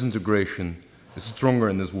disintegration is stronger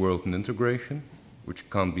in this world than integration, which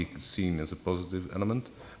can't be seen as a positive element.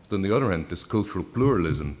 But on the other hand, this cultural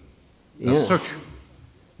pluralism as such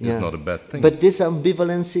is not a bad thing. But this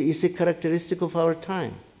ambivalence is a characteristic of our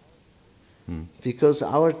time. Because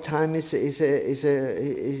our time it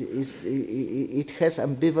has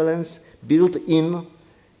ambivalence built in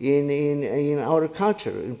our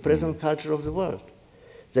culture, in present culture of the world,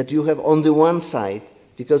 that you have on the one side,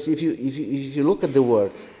 because if you look at the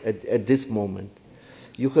world at this moment,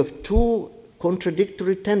 you have two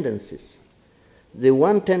contradictory tendencies. The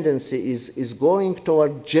one tendency is going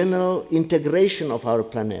toward general integration of our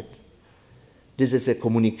planet. This is a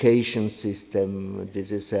communication system, this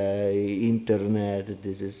is a internet,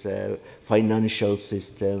 this is a financial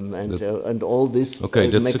system, and all this. Okay,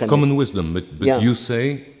 that's mechanism. A common wisdom, but you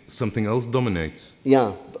say something else dominates.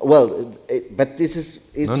 Yeah, well, but this is,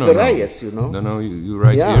 it's various, you know. No, you're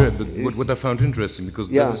right here, but what I found interesting, because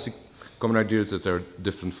that is the common idea, is that there are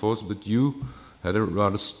different forces, but you had a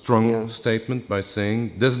rather strong statement by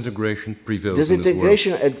saying disintegration prevails.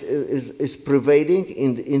 Disintegration is prevailing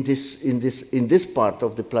in this part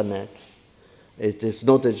of the planet. It is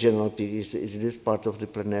not a general peace, it's this part of the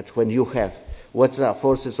planet when you have what's the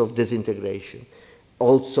forces of disintegration,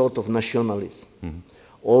 all sort of nationalism,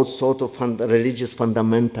 all sort of religious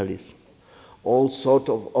fundamentalism, all sort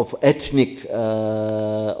of ethnic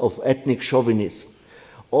chauvinism.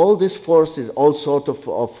 All these forces, all sort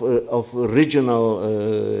of regional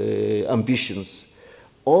ambitions,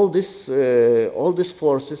 all these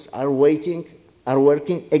forces are working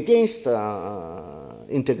against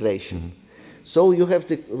integration. Mm-hmm. So you have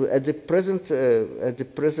at the present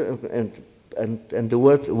and the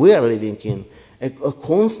world we are living in, a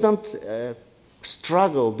constant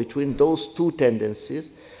struggle between those two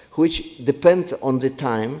tendencies, which depend on the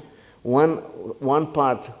time. One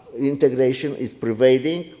part, integration is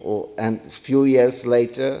prevailing, and a few years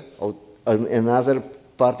later, or another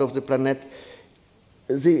part of the planet,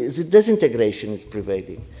 the disintegration is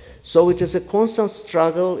prevailing. So it is a constant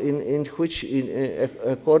struggle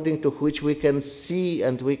according to which we can see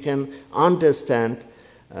and we can understand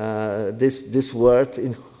this world,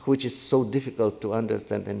 which is so difficult to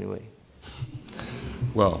understand anyway.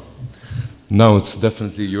 Well, now it's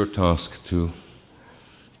definitely your task to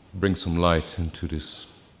bring some light into this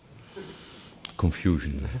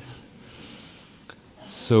confusion.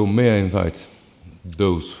 So may I invite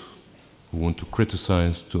those who want to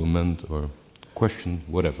criticize, to amend, or question,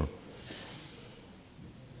 whatever.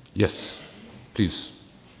 Yes, please.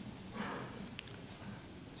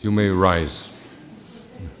 You may rise.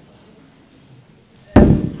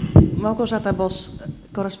 Małgorzata Bos,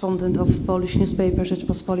 correspondent of Polish newspaper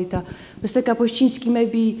Rzeczpospolita. Mr. Kapuschinski,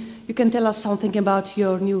 maybe you can tell us something about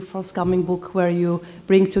your new forthcoming book, where you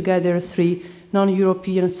bring together three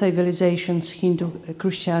non-European civilizations, Hindu,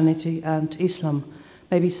 Christianity, and Islam.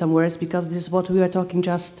 Maybe some words, because this is what we were talking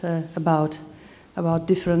just about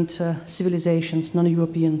different civilizations,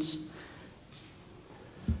 non-Europeans.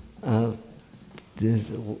 Well,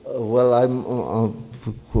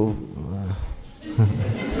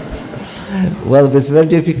 well, it's very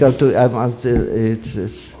difficult to.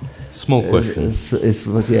 It's small question.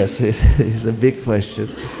 Yes, it's a big question,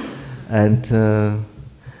 and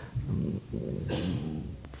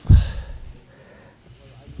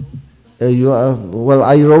well,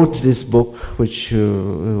 I wrote this book, which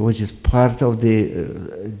is part of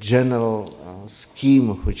the general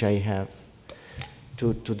scheme which I have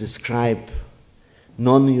to describe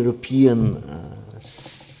non-European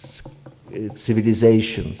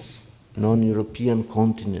civilizations, non-European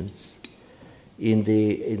continents in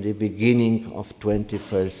the beginning of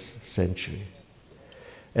 21st century.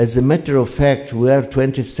 As a matter of fact, we are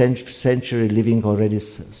 20th century living already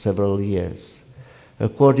several years.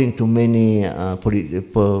 According to many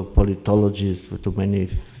politologists, to many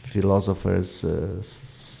philosophers,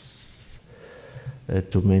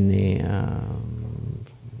 to many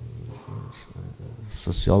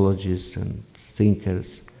sociologists and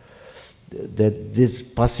thinkers, that this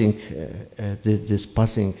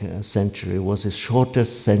passing century was the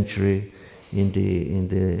shortest century in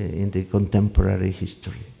the contemporary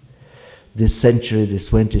history. This century, this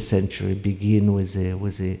 20th century, began with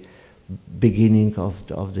the beginning of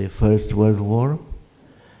the First World War,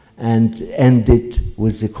 and ended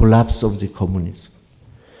with the collapse of the communism.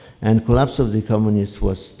 And collapse of the communism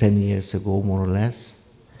was 10 years ago, more or less.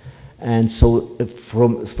 And so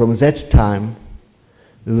from that time,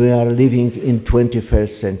 we are living in 21st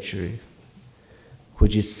century,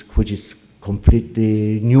 which is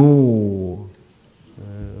completely new.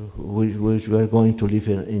 We are going to live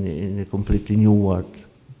in a completely new world,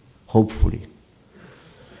 hopefully.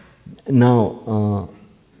 Now,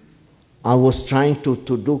 I was trying to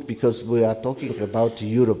look, because we are talking about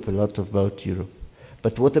Europe, a lot about Europe.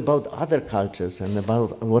 But what about other cultures, and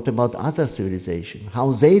what about other civilizations?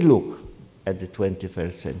 How they look at the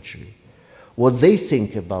 21st century? What they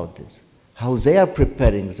think about this? How they are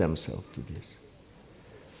preparing themselves to this?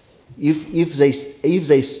 If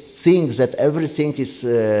they think that everything is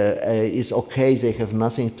okay, they have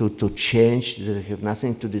nothing to change, they have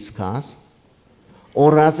nothing to discuss,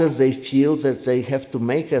 or rather they feel that they have to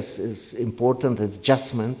make an important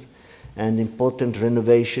adjustment and important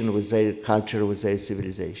renovation with their culture, with their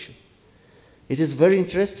civilization. It is a very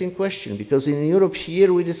interesting question, because in Europe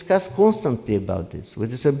here we discuss constantly about this.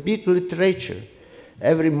 It is a big literature.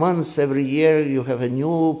 Every month, every year you have a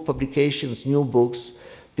new publications, new books,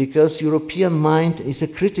 because European mind is a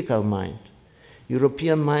critical mind.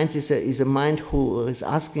 European mind is a mind who is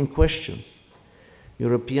asking questions.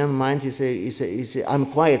 European mind is an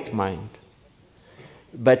unquiet mind.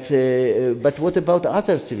 But what about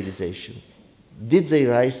other civilizations? Did they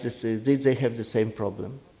rise? Did they have the same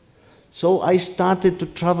problem? So I started to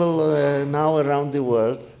travel now around the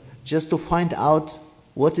world, just to find out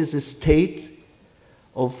what is the state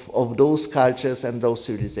of those cultures and those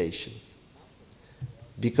civilizations.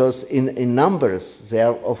 Because in numbers, they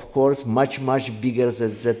are, of course, much, much bigger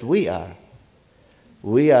than we are.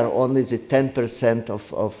 We are only the 10%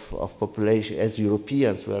 of population. As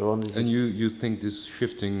Europeans, we are only... And you think this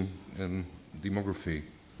shifting demography,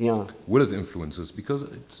 yeah, will it influence us? Because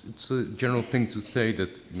it's a general thing to say that,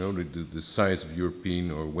 you know, the size of European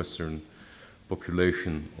or Western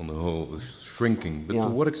population on the whole is shrinking. But yeah. to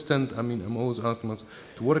what extent, I mean, I'm always asking myself,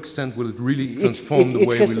 to what extent will it really transform the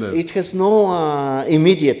way we live? It has no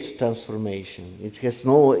immediate transformation. It has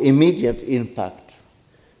no immediate impact.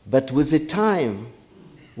 But with the time,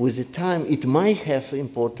 it might have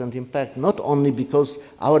important impact, not only because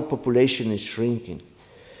our population is shrinking.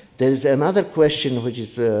 There is another question which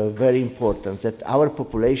is very important, that our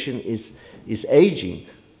population is aging,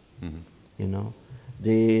 mm-hmm. you know.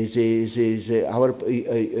 Our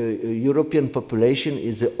European population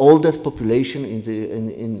is the oldest population in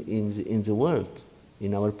the world,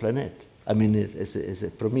 in our planet. I mean, as a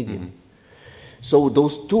promedium. Mm-hmm. So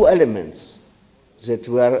those two elements, that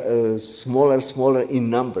we are smaller in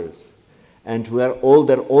numbers, and we are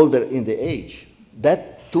older in the age,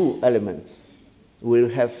 that two elements will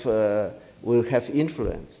have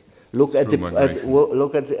influence. Look at the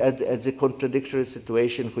contradictory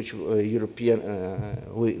situation which we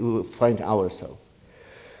find ourselves.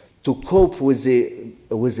 To cope with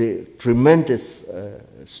the tremendous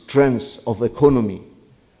strength of economy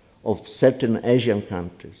of certain Asian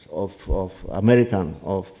countries, of American,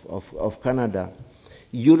 of Canada,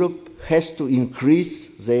 Europe has to increase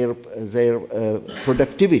their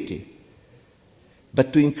productivity.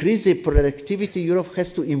 But to increase the productivity, Europe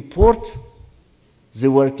has to import the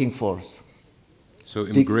working force. So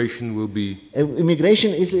immigration will be...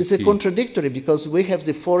 Immigration is a contradictory, because we have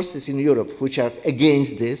the forces in Europe which are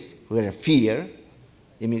against this, who fear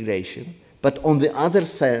immigration. But on the other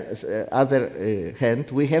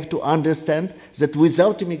hand, we have to understand that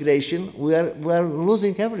without immigration, we are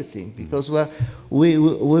losing everything, because we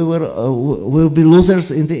will be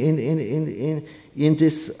losers in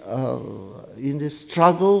this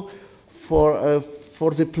struggle for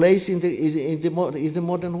the place in the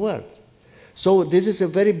modern world. So this is a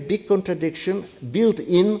very big contradiction built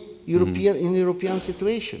in European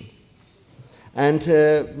situation. And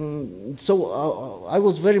so I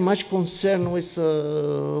was very much concerned with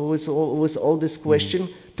all this question,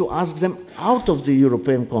 to ask them out of the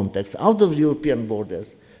European context, out of the European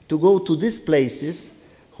borders, to go to these places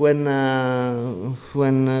when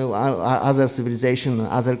other civilizations,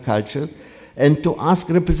 other cultures, and to ask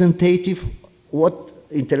representative what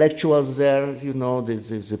intellectuals there, you know,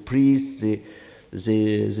 the priests,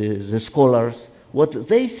 the scholars, what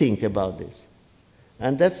they think about this.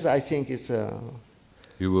 And that's, I think, is a...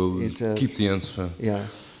 You will keep the answer. Yeah.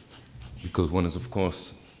 Because one is, of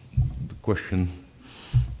course, the question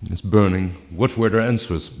is burning. What were their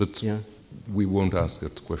answers? But yeah. We won't ask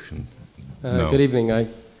that question. No. Good evening. I'm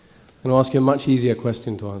going to ask you a much easier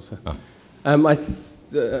question to answer.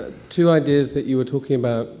 Two ideas that you were talking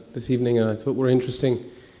about this evening, and I thought were interesting.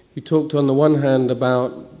 You talked on the one hand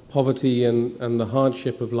about poverty and the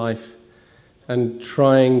hardship of life, and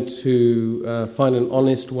trying to find an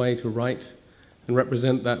honest way to write and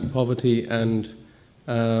represent that poverty, and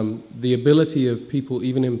the ability of people,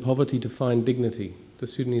 even in poverty, to find dignity, the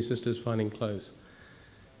Sudanese sisters finding clothes.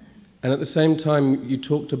 And at the same time, you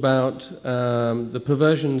talked about the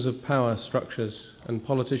perversions of power structures and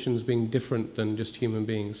politicians being different than just human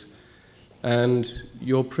beings, and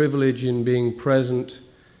your privilege in being present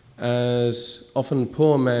as often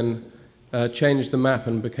poor men changed the map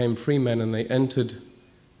and became free men, and they entered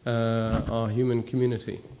our human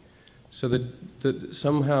community. So that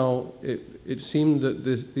somehow it seemed that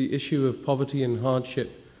the issue of poverty and hardship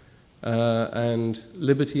and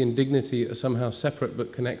liberty and dignity are somehow separate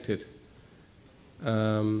but connected.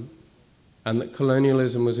 And that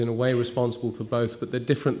colonialism was in a way responsible for both, but they're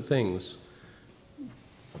different things.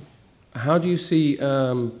 How do you see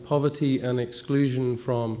poverty and exclusion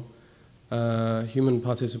from human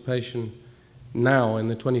participation now in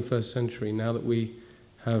the 21st century, now that we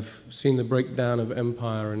have seen the breakdown of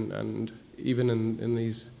empire and even in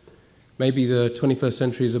these, maybe the 21st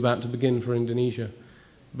century is about to begin for Indonesia,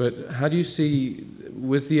 but how do you see,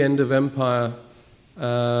 with the end of empire,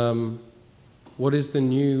 what is the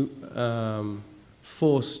new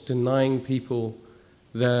force denying people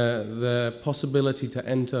their possibility to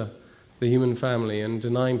enter the human family and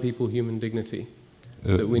denying people human dignity?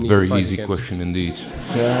 That we need very to fight easy against? question indeed.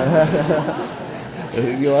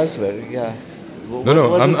 You answer, yeah.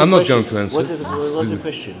 No, I'm not going to answer. What's the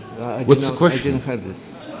question? What's the question? I didn't hear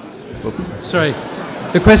this. Sorry,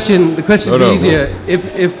 the question is easier.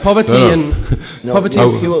 If poverty and poverty,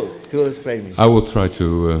 he will explain it. I will try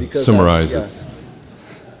to summarize it.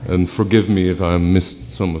 And forgive me if I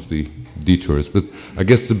missed some of the detours, but I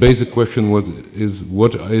guess the basic question is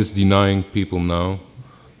what is denying people now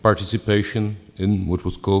participation in what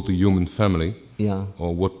was called the human family, Yeah.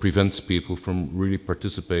 or what prevents people from really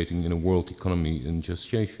participating in a world economy in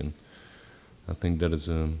gestation? I think that is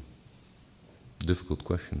a difficult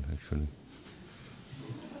question, actually.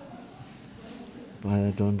 But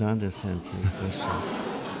I don't understand the question.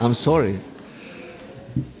 I'm sorry.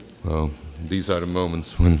 Well, these are the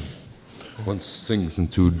moments when one sinks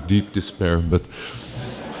into deep despair, but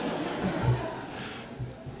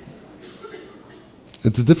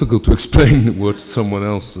it's difficult to explain what someone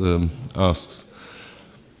else asks.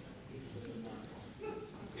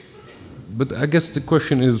 But I guess the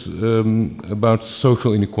question is about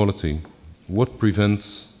social inequality. What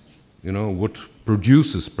prevents, you know, what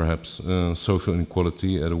produces perhaps social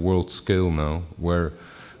inequality at a world scale now, where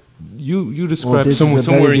you describe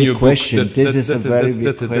somewhere in your book that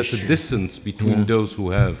the distance between those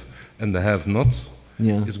who have and the have-nots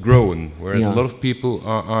is growing, whereas a lot of people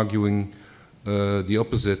are arguing the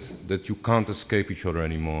opposite, that you can't escape each other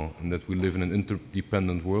anymore, and that we live in an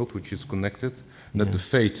interdependent world which is connected, and that the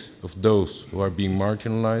fate of those who are being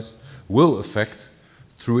marginalized will affect,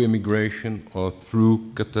 through immigration or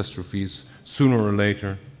through catastrophes, sooner or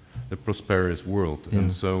later, the prosperous world.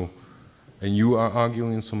 And so, and you are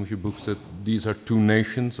arguing in some of your books that these are two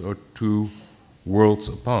nations or two worlds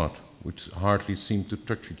apart, which hardly seem to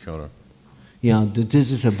touch each other. Yeah,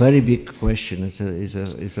 this is a very big question.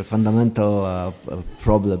 It's a fundamental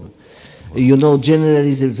problem. You know,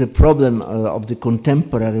 generally the problem of the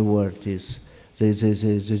contemporary world is,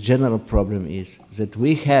 the general problem is that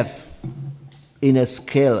we have, in a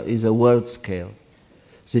scale, is a world scale,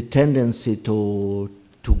 the tendency to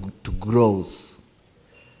growth.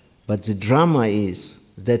 But the drama is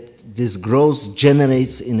that this growth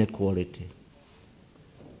generates inequality.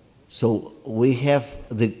 So we have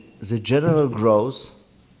the general growth,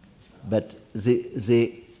 but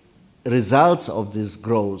the results of this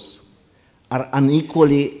growth are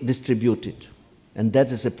unequally distributed. And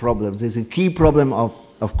that is a problem. This is a key problem of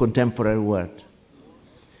contemporary world.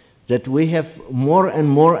 That we have more and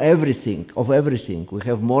more everything. We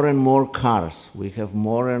have more and more cars. We have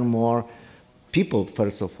more and more people,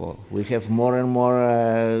 first of all. We have more and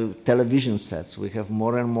more television sets. We have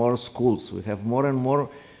more and more schools. We have more and more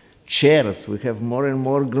chairs. We have more and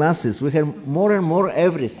more glasses. We have more and more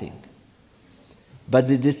everything. But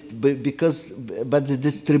the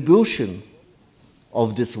distribution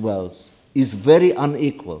of this wealth is very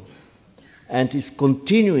unequal, and is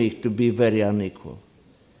continuing to be very unequal.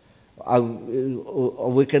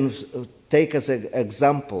 We can take as an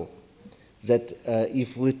example that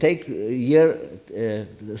if we take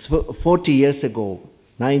 40 years ago,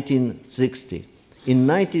 1960, in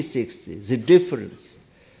 1960, the difference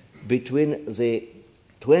between the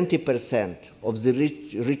 20% of the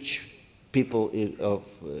rich people,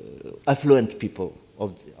 affluent people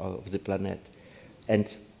of the planet,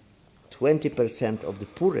 and 20% of the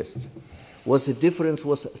poorest, the difference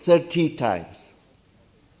was 30 times.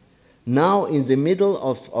 Now, in the middle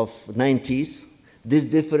of 90s, this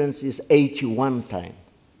difference is 81 times.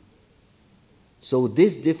 So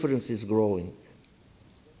this difference is growing,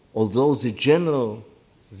 although the general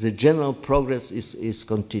progress is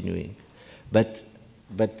continuing. But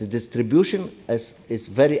the distribution is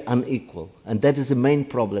very unequal, and that is the main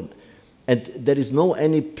problem. And there is no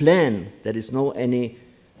any plan, there is no any...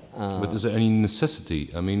 But is there any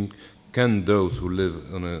necessity? I mean, can those who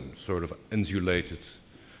live on a sort of insulated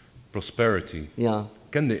prosperity,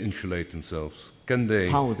 can they insulate themselves? Can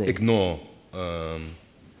they ignore... well,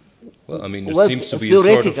 I mean, there seems to be a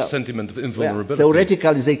sort of sentiment of invulnerability.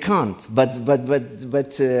 Theoretically, they can't. But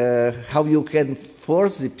how you can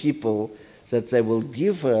force the people that they will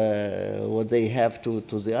give what they have to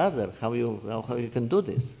the other? How you can do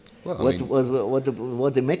this? Well,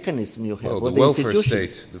 what the mechanism you have? Well, what the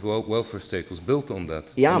welfare state was built on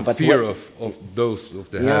that. Yeah, on but fear of those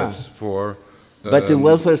of the haves for. But the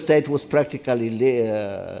welfare state was practically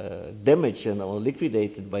damaged or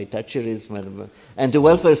liquidated by Thatcherism, and the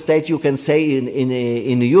welfare state, you can say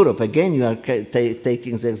in Europe. Again, you are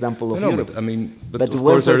taking the example of Europe. But, I mean, but of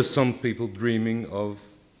course, there are some people dreaming of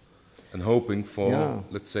and hoping for,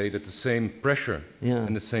 let's say, that the same pressure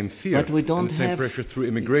and the same fear and the same pressure through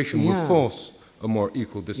immigration will force a more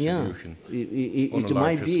equal distribution. It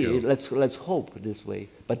might be. Let's hope this way.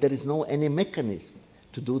 But there is no any mechanism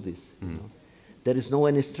to do this. You know? There is no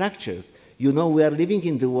any structures. You know, we are living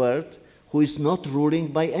in the world who is not ruling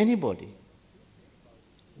by anybody.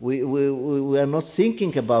 We are not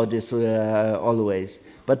thinking about this always.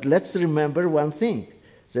 But let's remember one thing,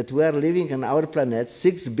 that we are living on our planet,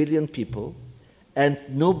 6 billion people, and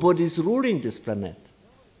nobody's ruling this planet.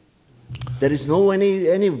 There is no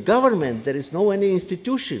any government, there is no any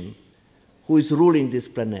institution who is ruling this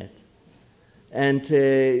planet. And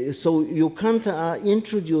so you can't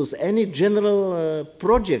introduce any general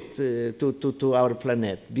project to our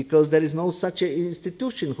planet, because there is no such an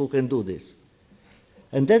institution who can do this.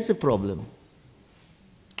 And that's the problem.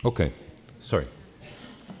 Okay, sorry.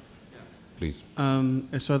 Please.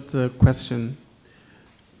 A short question.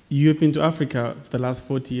 You have been to Africa for the last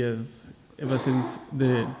 40 years, ever since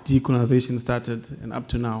the decolonization started and up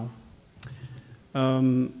to now.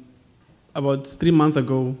 About 3 months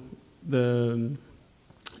ago, the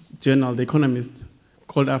journal, The Economist,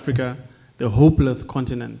 called Africa the hopeless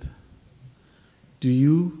continent. Do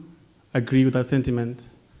you agree with that sentiment?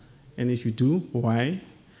 And if you do, why?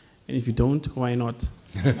 And if you don't, why not?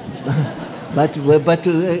 But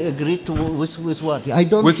agree to with what? I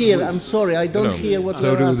don't hear. I'm sorry. I don't hear what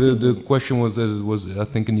you're asking. The question was that it was, I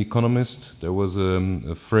think, in The Economist there was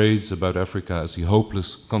a phrase about Africa as the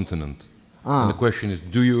hopeless continent. And the question is,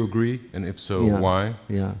 do you agree? And if so, why?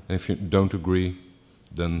 Yeah. And if you don't agree,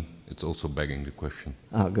 then it's also begging the question.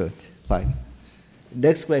 Good. Fine.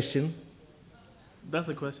 Next question. That's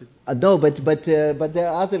the question. No, but there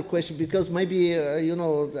are other questions, because maybe you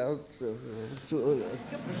know.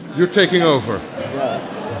 You're taking over.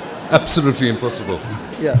 Yeah. Absolutely impossible.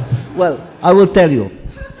 Yeah. Well, I will tell you,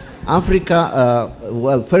 Africa.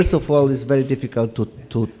 Well, first of all, it's very difficult to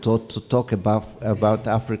talk about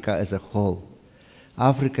Africa as a whole.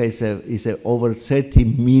 Africa is over 30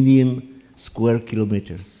 million square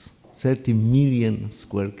kilometers. 30 million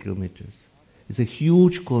square kilometers. It's a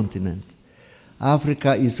huge continent.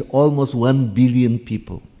 Africa is almost 1 billion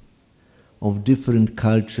people of different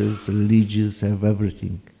cultures, religions, and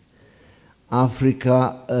everything.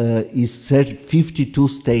 Africa is 52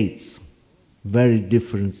 states, very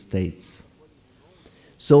different states.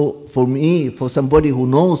 So for me, for somebody who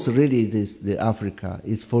knows really the Africa,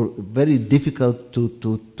 it's very difficult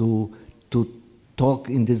to talk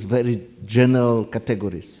in these very general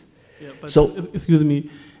categories. Yeah, but so, excuse me,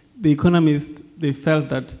 The Economist, they felt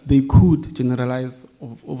that they could generalize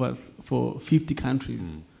over for 50 countries.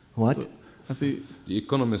 What? So, I say, The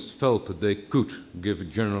Economist felt that they could give a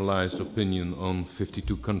generalized opinion on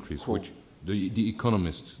 52 countries, which the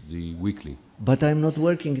Economist, the weekly. But I'm not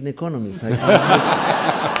working in Economist. I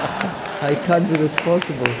can't be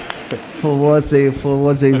responsible for what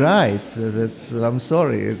they write. I'm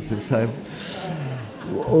sorry.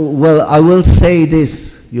 Well, I will say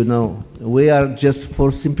this. You know, we are just for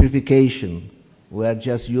simplification. We are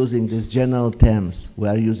just using these general terms. We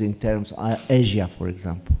are using terms Asia, for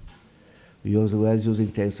example. We are using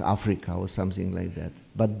terms Africa or something like that.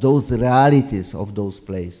 But those realities of those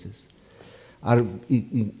places are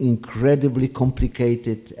incredibly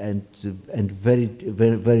complicated and very,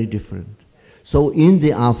 very, very different. So in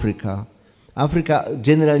the Africa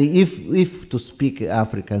generally, if to speak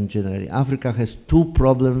African generally, Africa has two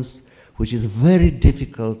problems which is very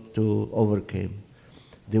difficult to overcome.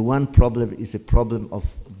 The one problem is a problem of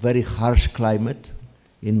very harsh climate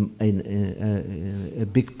in a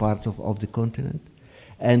big part of the continent.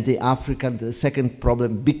 And the second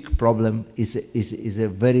problem, big problem, is a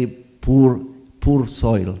very poor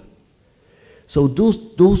soil. So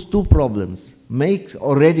those two problems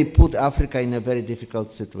already put Africa in a very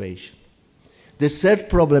difficult situation. The third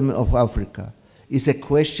problem of Africa is a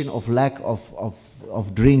question of lack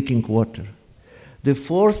of drinking water. The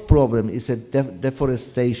fourth problem is a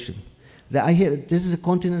deforestation. This is a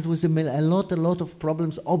continent with a lot of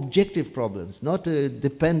problems, objective problems, not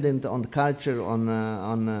dependent on culture, on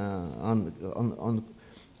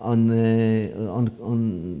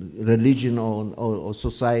religion or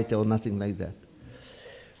society or nothing like that.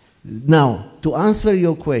 Now, to answer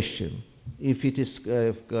your question, if it is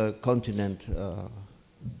a continent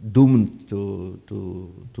doomed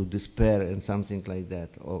to despair and something like that,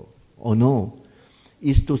 or no,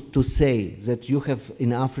 is to say that you have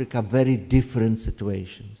in Africa very different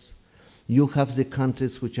situations. You have the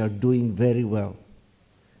countries which are doing very well.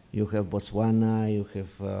 You have Botswana, you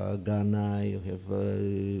have Ghana,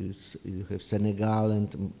 you have Senegal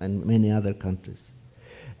and many other countries.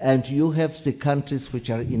 And you have the countries which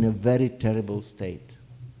are in a very terrible state.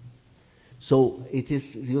 So it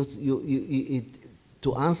is,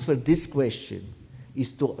 to answer this question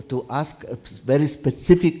is to ask a very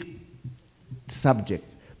specific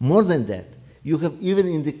subject. More than that, you have, even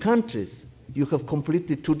in the countries, you have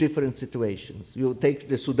completely two different situations. You take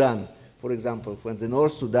the Sudan, for example, when the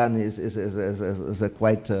North Sudan is in a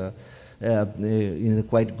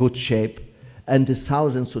quite good shape, And the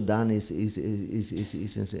southern Sudan is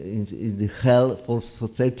in the hell for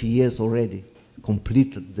 30 years already,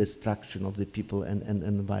 complete destruction of the people and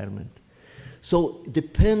environment. So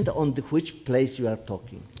depend on which place you are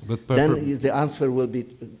talking. Then the answer will be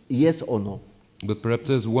yes or no. But perhaps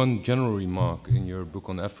there's one general remark in your book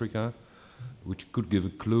on Africa which could give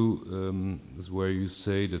a clue, is where you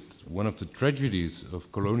say that one of the tragedies of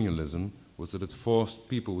colonialism was that it forced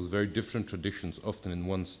people with very different traditions, often in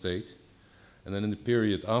one state, and then in the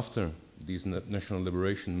period after these national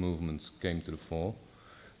liberation movements came to the fore,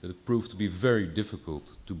 that it proved to be very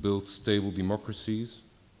difficult to build stable democracies,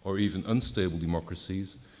 or even unstable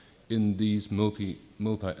democracies, in these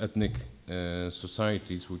multi-ethnic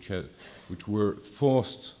societies which were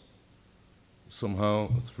forced somehow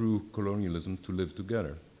through colonialism to live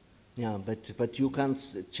together. Yeah, but you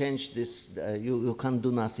can't change this, you can't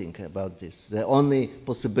do nothing about this. The only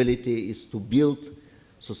possibility is to build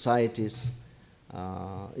societies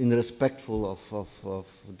in respectful of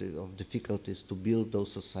difficulties, to build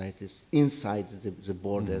those societies inside the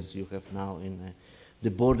borders you have now.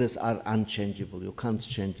 The borders are unchangeable. You can't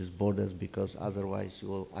change these borders because otherwise you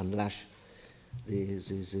will unleash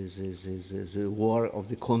the war of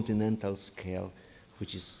the continental scale,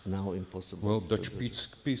 which is now impossible. Well, Dutch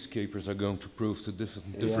peacekeepers are going to prove the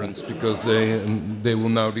difference, because they will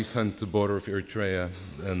now defend the border of Eritrea,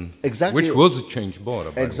 and exactly, which was a changed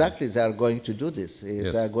border. Exactly, they are going to do this.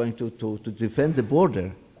 Yes. They are going to defend the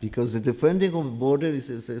border, because the defending of the border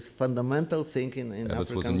is a fundamental thing in African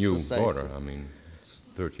society. That was a new border. I mean, it's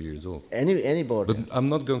 30 years old. Any border. But I'm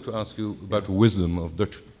not going to ask you about the wisdom of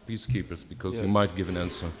Dutch peacekeepers, because you might give an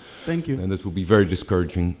answer. Thank you. And that will be very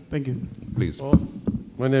discouraging. Thank you. Please.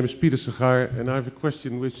 My name is Peter Segaar, and I have a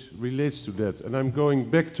question which relates to that. And I'm going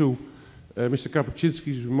back to Mr.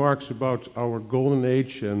 Kapuschinski's remarks about our golden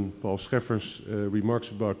age and Paul Scheffer's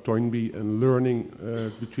remarks about Toynbee and learning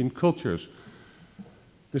between cultures.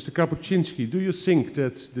 Mr. Kapuschinski, do you think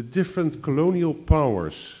that the different colonial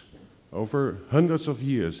powers over hundreds of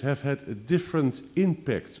years have had a different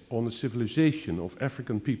impact on the civilization of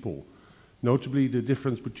African people? Notably the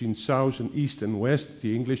difference between South and East and West,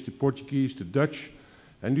 the English, the Portuguese, the Dutch.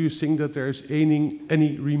 And do you think that there is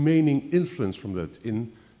any remaining influence from that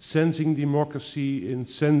in sensing democracy, in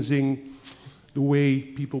sensing the way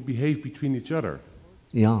people behave between each other?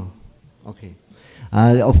 Yeah, okay.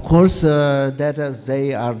 Of course,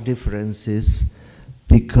 they are differences,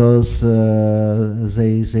 because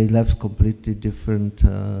they left completely different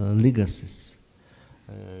legacies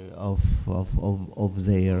of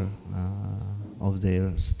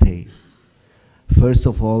their stay. First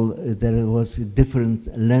of all, there was a different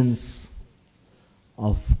lens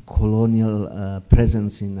of colonial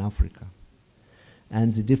presence in Africa,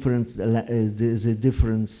 and the different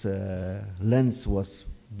lens was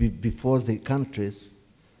before the countries.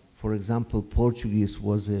 For example, Portuguese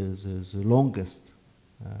was the longest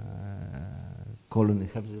colony,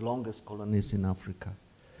 have the longest colonies in Africa,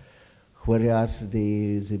 whereas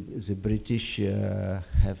the British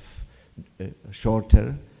have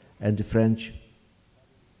shorter, and the French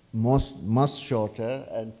most shorter,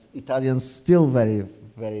 and Italians still very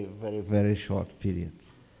short period.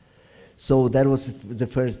 So that was the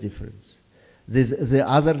first difference. The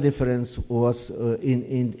other difference was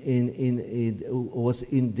in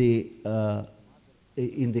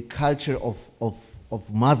the culture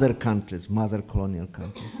of mother countries, mother colonial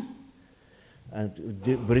countries. And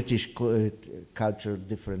the British culture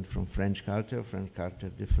different from French culture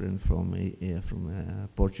different from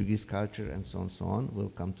Portuguese culture, and so on.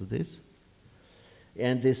 We'll come to this.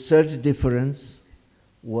 And the third difference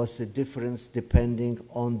was a difference depending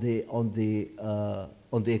on the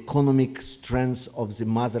economic strength of the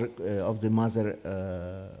mother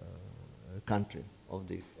country, not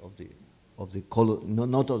of the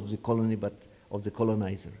colony, but of the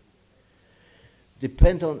colonizer.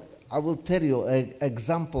 Depend on. I will tell you an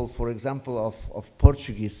example, for example, of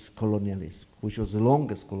Portuguese colonialism, which was the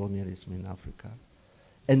longest colonialism in Africa,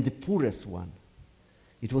 and the poorest one.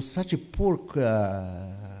 It was such a poor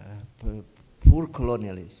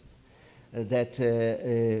colonialism that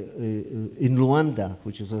in Luanda,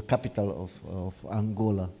 which is the capital of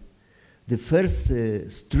Angola, the first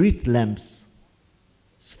street lamps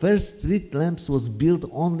was built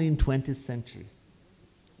only in 20th century.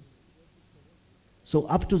 So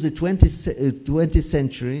up to the 20th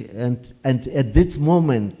century, and at this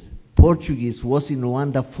moment, Portuguese was in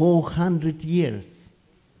Rwanda 400 years.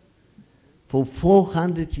 For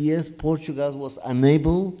 400 years, Portugal was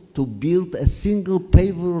unable to build a single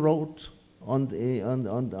paved road in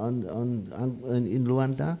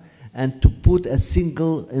Rwanda, and to put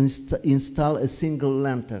install a single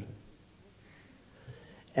lantern.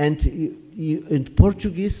 And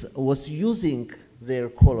Portuguese was using their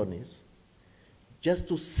colonies just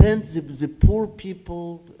to send the poor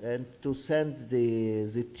people and to send the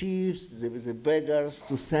thieves, the beggars,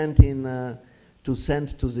 to send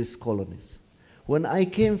to these colonies. When I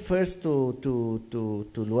came first to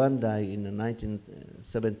Luanda in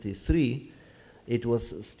 1973, it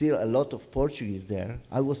was still a lot of Portuguese there.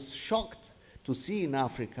 I was shocked to see in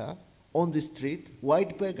Africa, on the street,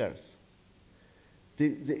 white beggars.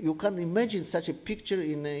 You can imagine such a picture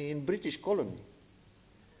in British colony.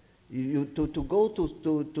 To go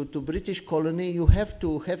to British colony, you have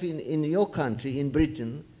to have in your country, in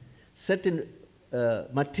Britain, certain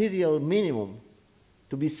material minimum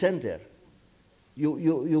to be sent there.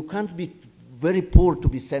 You can't be very poor to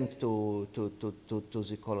be sent to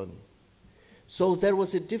the colony. So there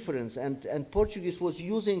was a difference, and Portuguese was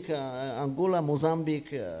using Angola,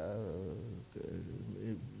 Mozambique,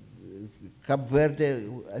 Cape Verde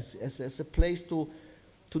as a place to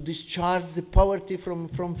discharge the poverty from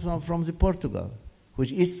the Portugal,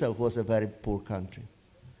 which itself was a very poor country.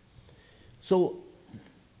 So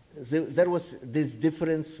there was this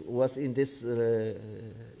difference was in this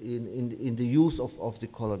in the use of the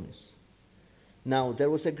colonies. Now there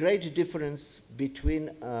was a great difference between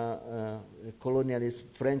colonialism,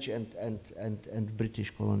 French and British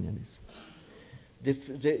colonialism.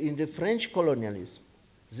 In the French colonialism,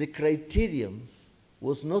 the criterion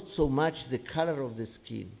was not so much the color of the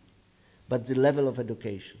skin, but the level of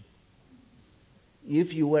education.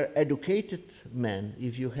 If you were educated man,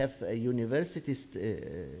 if you have a university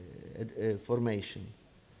formation,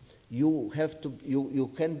 you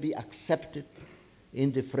can be accepted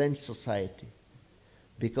in the French society.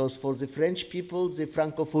 Because for the French people, the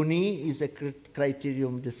francophonie is a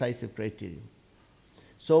criterion, decisive criterion.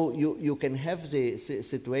 So you can have the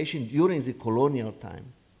situation during the colonial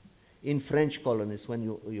time, in French colonies, when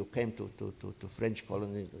you came to French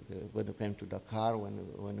colonies, when you came to Dakar,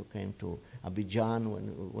 when you came to Abidjan,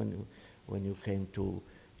 when you came to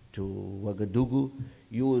Ouagadougou,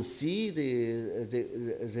 you will see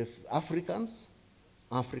the Africans,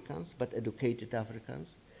 but educated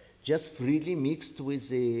Africans, just freely mixed with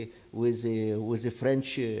the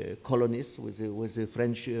French colonists, with the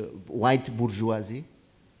French white bourgeoisie.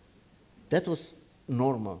 That was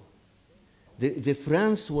normal. The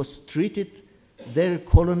France was treated their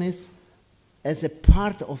colonies as a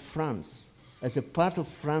part of France,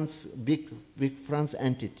 big France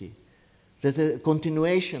entity. There's a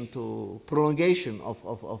continuation to prolongation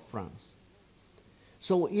of France.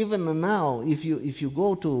 So even now, if you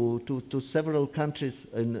go to several countries,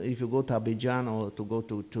 and if you go to Abidjan or to go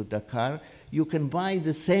to Dakar, you can buy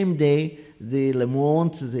the same day the Le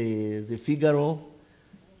Monde, the Figaro.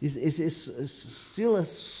 It's still a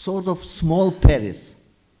sort of small Paris.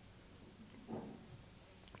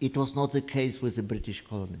 It was not the case with the British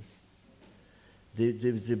colonies.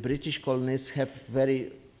 The British colonies have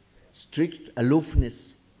very strict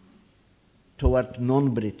aloofness toward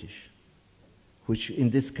non-British, which in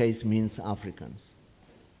this case means Africans.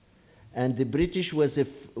 And the British was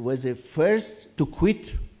the first to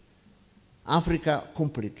quit Africa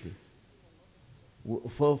completely.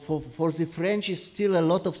 For the French, is still a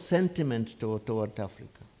lot of sentiment toward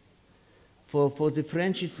Africa. For the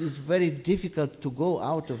French, it's very difficult to go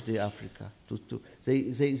out of the Africa.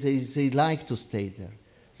 They like to stay there.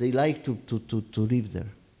 They like to live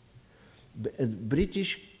there.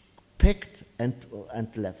 British packed and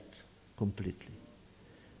left completely.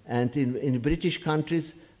 And in British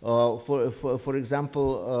countries, for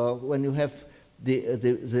example, when you have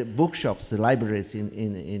the bookshops, the libraries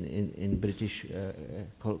in British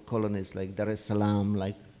colonies like Dar es Salaam,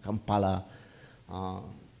 like Kampala,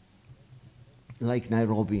 like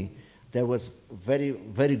Nairobi, there was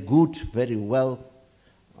very good, very well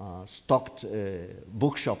stocked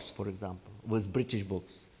bookshops, for example, with British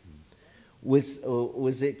books. With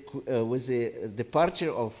the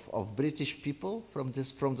departure of British people from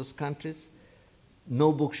those countries,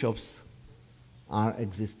 no bookshops are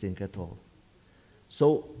existing at all.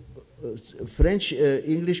 So French,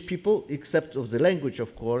 English people, except of the language,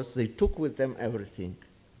 of course, they took with them everything.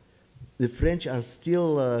 The French are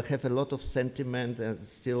still have a lot of sentiment, and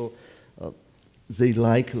still they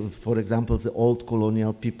like, for example, the old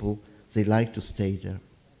colonial people, they like to stay there.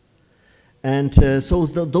 And so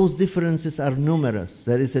those differences are numerous.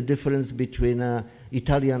 There is a difference between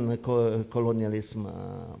Italian colonialism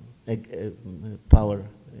power,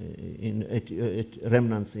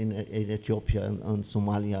 remnants in Ethiopia and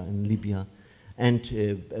Somalia and Libya, and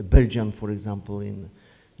Belgium, for example,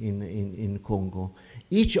 in Congo.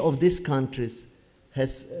 Each of these countries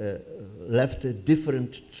has left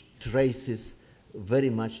different traces very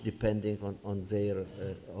much depending on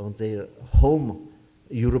their home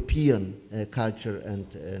European culture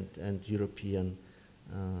and European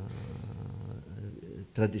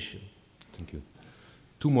tradition. Thank you.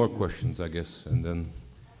 Two more questions, I guess, and then...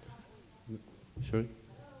 Sorry?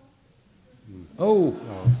 Oh!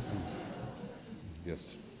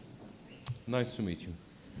 Yes. Nice to meet you.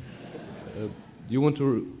 You want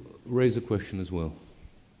to raise a question as well?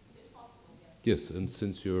 If possible, yes. Yes, and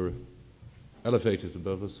since you're elevated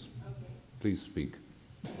above us, please speak.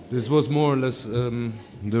 This was more or less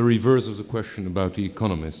the reverse of the question about the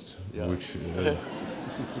economist, which...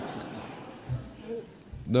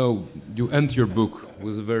 no, you end your book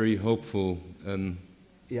with a very hopeful and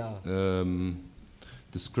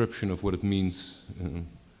description of what it means. A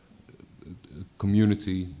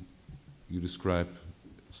community you describe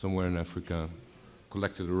somewhere in Africa,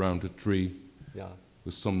 collected around a tree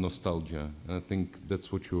with some nostalgia. And I think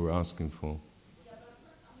that's what you were asking for.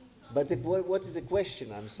 But what is the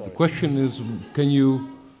question? I'm sorry. The question is, can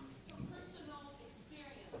you...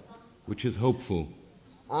 Which is hopeful.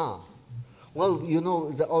 Well, you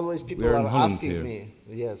know, always people are asking me.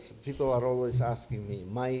 Yes, people are always asking me.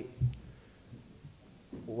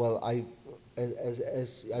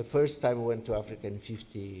 As I first time went to Africa in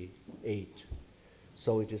 '58,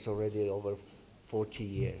 so it is already over 40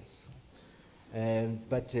 years.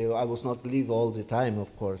 But I was not live all the time,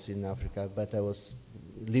 of course, in Africa. But I was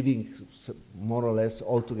living more or less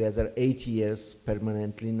altogether 8 years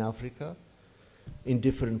permanently in Africa, in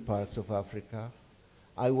different parts of Africa.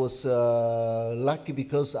 I was lucky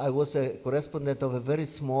because I was a correspondent of a very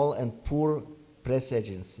small and poor press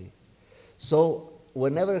agency. So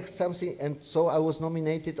whenever something, and so I was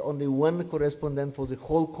nominated only one correspondent for the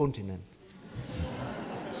whole continent.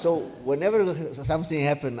 So whenever something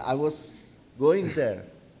happened, I was going there.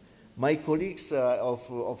 My colleagues of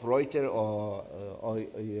Reuters or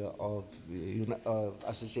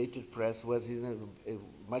Associated Press was in a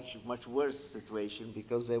much worse situation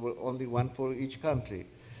because there were only one for each country.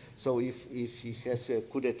 So if he has a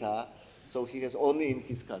coup d'etat, so he has only in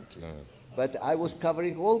his country. But I was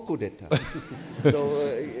covering all coup d'etat.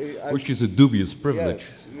 Which is a dubious privilege.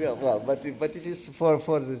 Yes, yeah, well, but it is for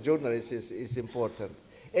the journalists is important.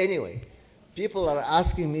 Anyway, people are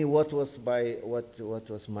asking me what was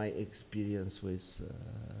my experience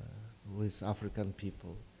with African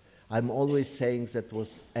people. I'm always saying that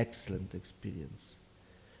was excellent experience.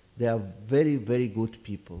 They are very, very good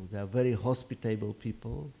people. They are very hospitable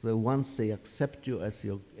people. Once they accept you as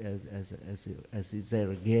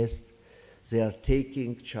their guest, they are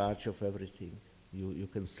taking charge of everything. You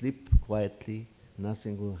can sleep quietly.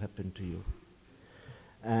 Nothing will happen to you.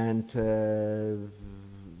 And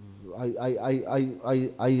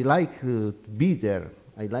I like to be there.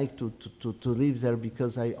 I like to live there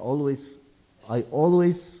because I always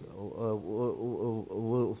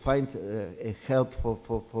will find a help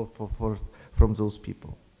from those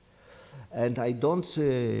people. And I don't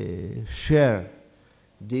share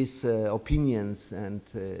these opinions and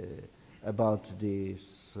about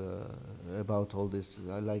this about all this.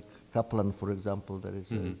 I like Kaplan, for example. There is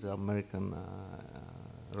the American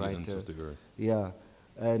writer. Ends of the Earth. Yeah.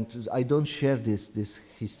 And I don't share this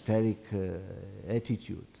hysteric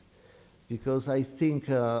attitude, because I think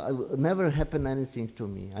never happened anything to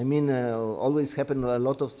me. I mean, always happened a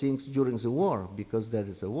lot of things during the war, because there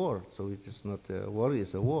is a war. So it is not a war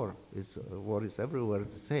is a war. War is everywhere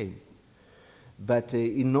the same. But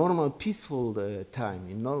in normal peaceful time,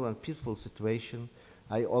 in normal peaceful situation,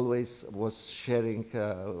 I always was sharing,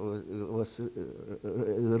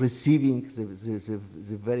 receiving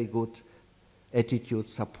the very good attitude,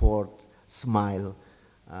 support, smile,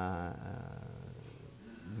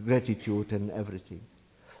 gratitude, and everything.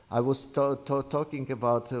 I was talking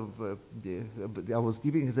about, I was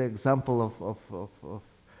giving the example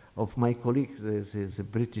of my colleague, the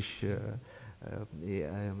British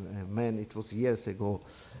man. It was years ago,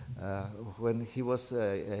 when he was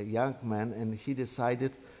a young man, and he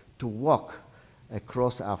decided to walk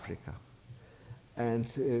across Africa. And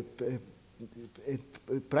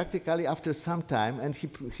practically after some time, and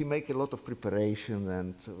he make a lot of preparation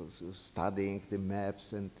and studying the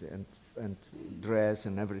maps and dress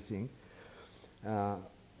and everything.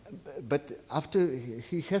 But after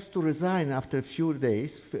he has to resign after a few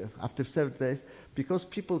days, after several days, because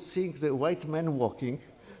people think the white man walking.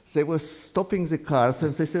 They were stopping the cars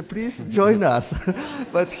and they said, "Please join us."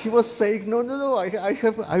 But he was saying, "No,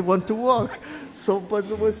 I want to walk." So, but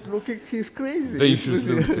I was looking, he's crazy. Dangerous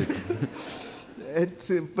lunatic.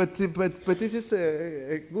 But this is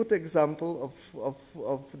a good example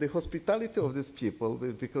of the hospitality of these people,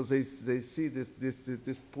 because they see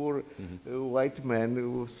this poor white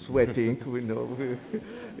man sweating, you know,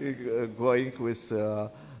 going with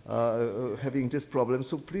having this problem.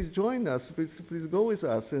 So please join us. Please go with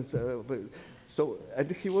us. And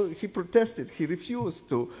and he protested. He refused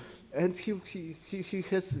to. And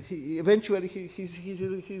eventually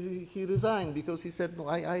he resigned, because he said, no,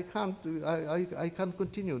 I can't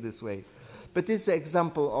continue this way. But this is an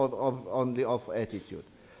example of attitude.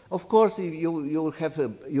 Of course, you have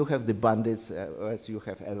the bandits, as you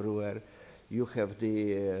have everywhere. You have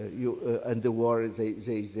and the war.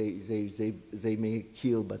 They may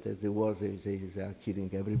kill, but at the war they are killing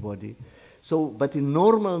everybody. So, but in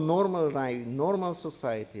normal life, normal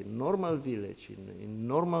society, normal village, in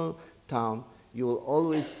normal town, you will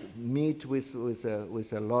always meet with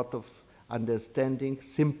a lot of understanding,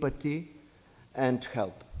 sympathy, and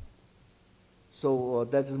help. So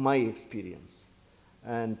that is my experience,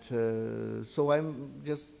 and so I'm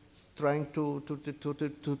just trying to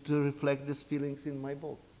reflect these feelings in my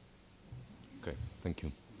book. Okay, thank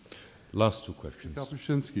you. Last two questions.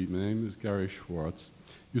 Kapuschinski, my name is Gary Schwartz.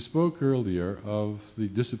 You spoke earlier of the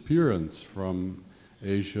disappearance from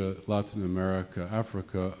Asia, Latin America,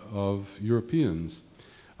 Africa of Europeans.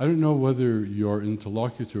 I don't know whether your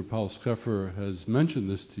interlocutor, Paul Scheffer, has mentioned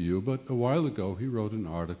this to you, but a while ago he wrote an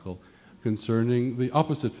article concerning the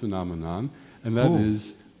opposite phenomenon, and that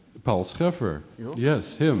is Paul Scheffer. You?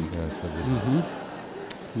 Yes, him. Yes,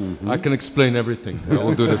 I can explain everything. I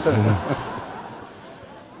will do that.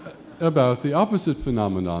 About the opposite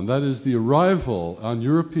phenomenon, that is the arrival on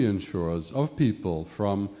European shores of people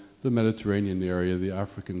from the Mediterranean area, the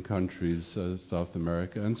African countries, South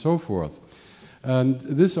America, and so forth. And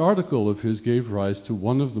this article of his gave rise to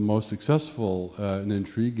one of the most successful and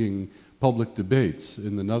intriguing public debates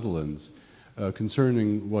in the Netherlands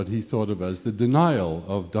concerning what he thought of as the denial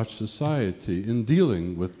of Dutch society in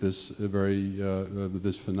dealing with this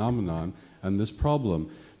this phenomenon and this problem.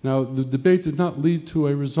 Now, the debate did not lead to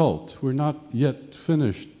a result. We're not yet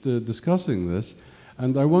finished discussing this,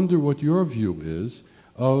 and I wonder what your view is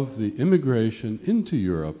of the immigration into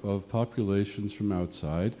Europe of populations from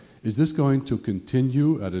outside. Is this going to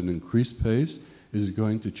continue at an increased pace? Is it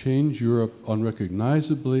going to change Europe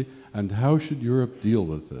unrecognizably? And how should Europe deal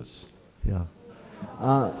with this? Yeah.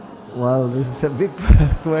 Well, this is a big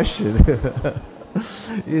question.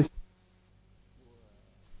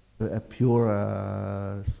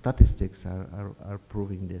 Pure statistics are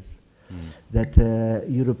proving this, that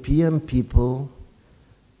European people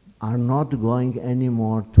are not going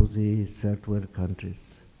anymore to the third world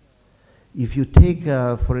countries. If you take,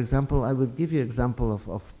 for example, I will give you an example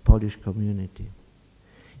of Polish community.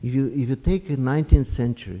 If you take the 19th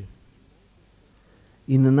century,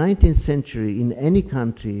 in the 19th century, in any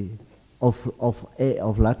country of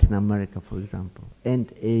Latin America, for example,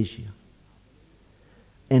 and Asia,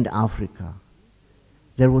 and Africa,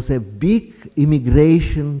 there was a big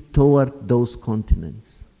immigration toward those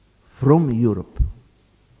continents from Europe,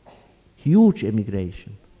 huge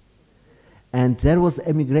immigration. And there was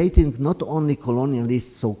emigrating not only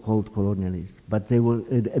colonialists, so-called colonialists, but they were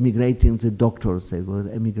emigrating the doctors, they were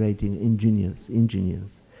emigrating engineers.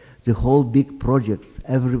 The whole big projects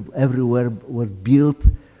everywhere was built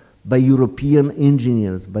by European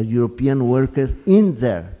engineers, by European workers in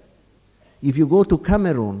there. If you go to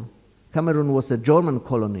Cameroon, Cameroon was a German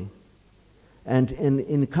colony. And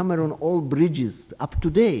in Cameroon, all bridges, up to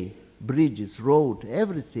date, bridges, road,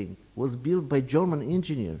 everything was built by German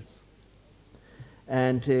engineers.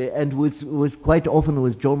 And with quite often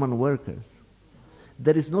with German workers.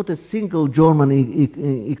 There is not a single German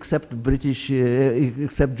except British,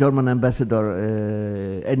 except German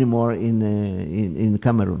ambassador anymore in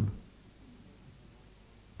Cameroon.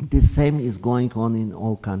 The same is going on in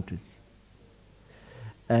all countries.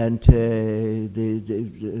 And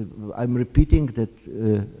I'm repeating that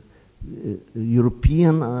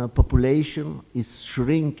European population is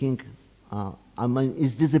shrinking,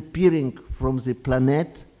 is disappearing from the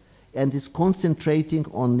planet and is concentrating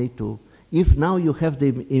only to, if now you have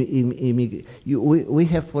the, we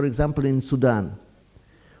have, for example, in Sudan,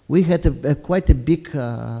 we had quite a big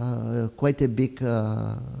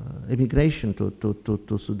immigration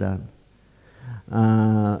to Sudan.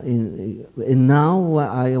 And now,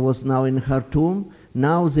 I was now in Khartoum,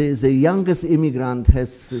 now the youngest immigrant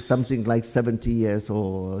has something like 70 years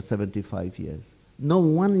or 75 years. No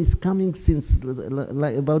one is coming since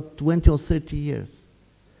like about 20 or 30 years.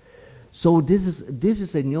 So this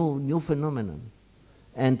is a new phenomenon.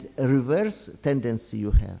 And a reverse tendency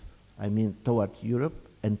you have, I mean, toward Europe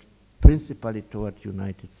and principally toward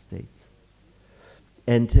United States.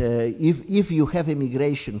 And if you have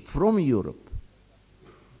immigration from Europe,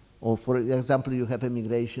 or for example, you have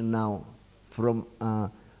immigration now from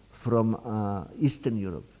Eastern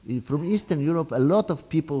Europe. From Eastern Europe, a lot of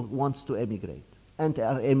people want to emigrate and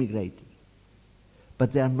are emigrating.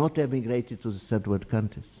 But they are not emigrated to the third world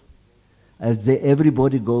countries.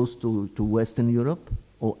 Everybody goes to Western Europe,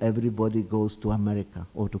 or everybody goes to America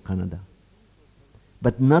or to Canada.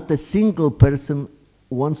 But not a single person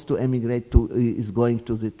wants to emigrate is going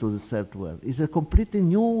to the third world. It's a completely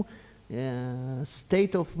new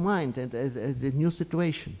state of mind and a new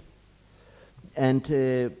situation. And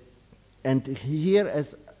here,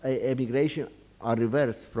 as emigration are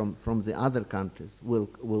reversed from the other countries, will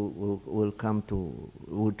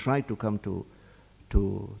try to come to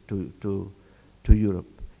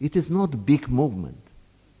Europe. It is not a big movement.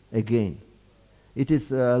 Again, it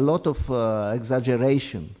is a lot of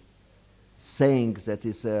exaggeration, saying that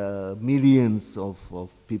is millions of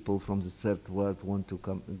people from the third world want to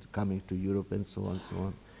coming to Europe and so on and so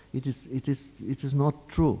on. It is not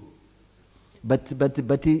true. But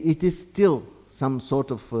it is still some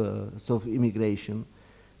sort of immigration,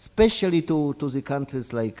 especially to the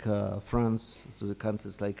countries like France, to the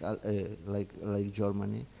countries like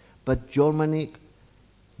Germany. But Germany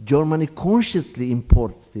consciously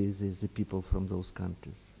imports the people from those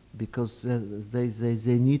countries because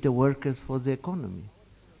they need the workers for the economy,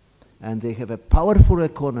 and they have a powerful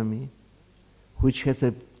economy, which has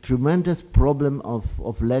a tremendous problem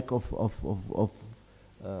of lack of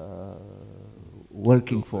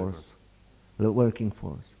working force,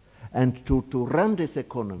 and to run this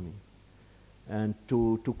economy and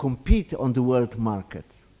to compete on the world market,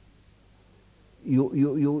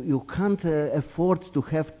 you can't afford to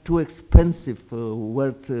have too expensive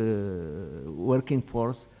working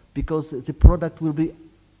force, because the product will be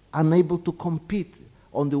unable to compete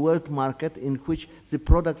on the world market, in which the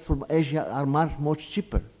products from Asia are much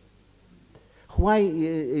cheaper. Why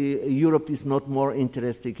Europe is not more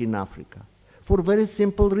interested in Africa? For a very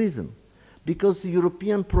simple reason. Because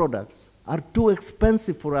European products are too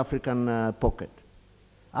expensive for African pocket.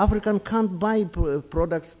 African can't buy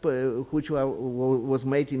products which was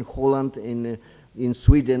made in Holland, in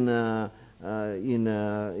Sweden,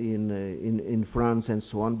 in France and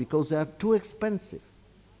so on, because they are too expensive.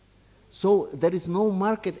 So there is no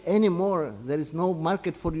market anymore. There is no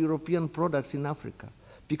market for European products in Africa.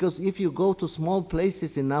 Because if you go to small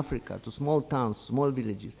places in Africa, to small towns, small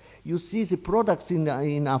villages, you see the products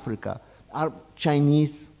in Africa are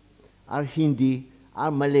Chinese, are Hindi,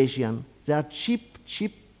 are Malaysian. They are cheap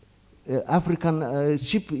African,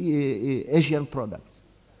 cheap Asian products.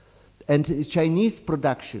 And Chinese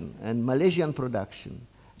production and Malaysian production,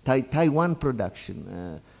 Taiwan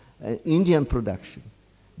production, Indian production,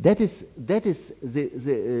 that is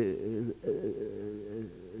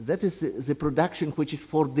the production which is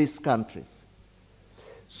for these countries.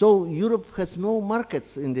 So Europe has no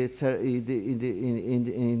markets in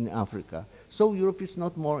Africa. So Europe is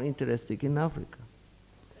not more interested in Africa.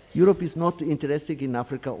 Europe is not interested in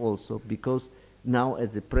Africa also because now,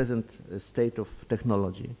 at the present state of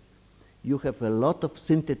technology, you have a lot of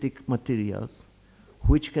synthetic materials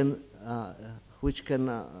which can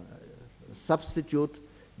substitute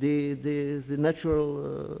the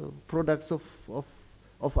natural products of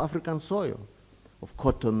African soil, of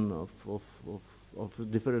cotton,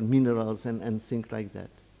 of different minerals and things like that.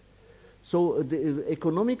 So the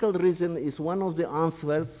economical reason is one of the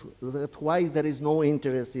answers that why there is no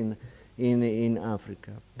interest in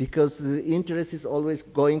Africa, because the interest is always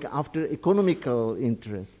going after economical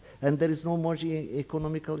interest, and there is no more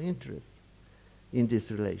economical interest in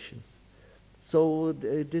these relations. So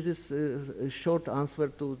this is a short answer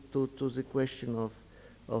to the question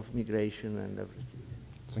of migration and everything.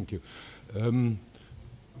 Thank you.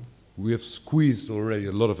 We have squeezed already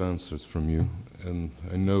a lot of answers from you, and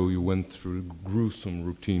I know you went through a gruesome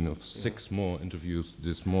routine of 6 more interviews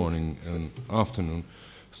this morning and afternoon.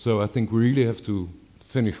 So I think we really have to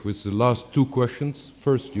finish with the last 2 questions.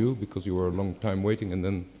 First you, because you were a long time waiting, and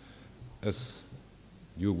then as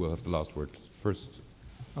you will have the last word. First.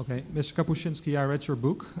 Okay, Mr. Kapuschinski, I read your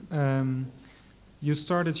book. You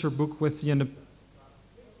started your book with the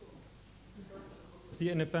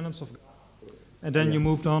independence of, and then you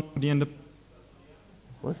moved on to the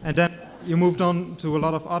and then you moved on to a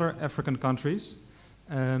lot of other African countries.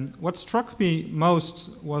 What struck me most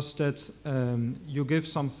was that you give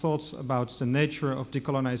some thoughts about the nature of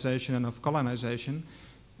decolonization and of colonization.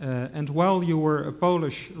 And while you were a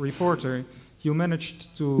Polish reporter, you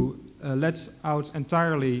managed to let out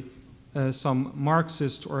entirely some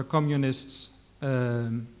Marxist or communist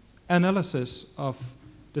analysis of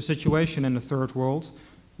the situation in the third world,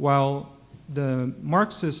 while the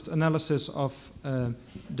Marxist analysis of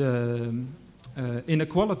the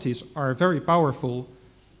inequalities are very powerful.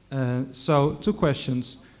 So 2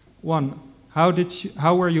 questions. One,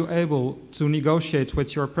 how were you able to negotiate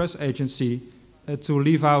with your press agency to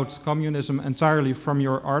leave out communism entirely from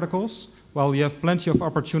your articles? Well, you have plenty of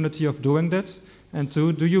opportunity of doing that. And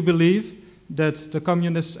 2, do you believe that the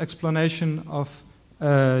communist explanation of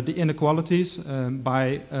the inequalities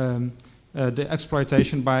by the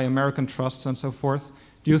exploitation by American trusts and so forth,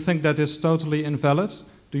 do you think that is totally invalid?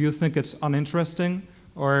 Do you think it's uninteresting?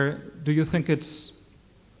 Or do you think it's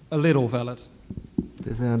a little valid?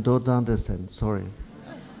 This I don't understand, sorry.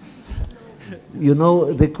 You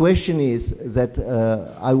know, the question is that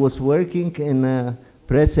I was working in a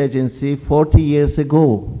press agency 40 years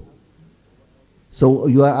ago. So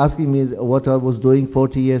you are asking me what I was doing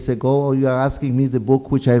 40 years ago, or you are asking me the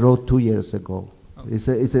book which I wrote 2 years ago? Oh.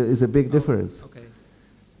 It's a big difference. Okay.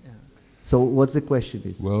 Yeah. So what's the question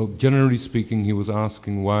is? Well, generally speaking, he was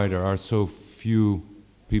asking why there are so few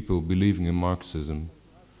people believing in Marxism.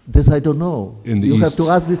 This I don't know. In the you East. Have to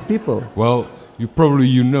ask these people. Well,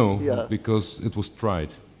 you know, yeah. Because it was tried.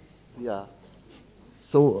 Yeah.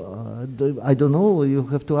 So I don't know. You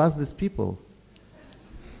have to ask these people.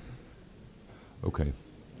 Okay,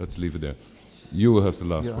 let's leave it there. You will have the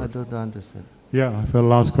last word. I don't understand. Yeah, I have a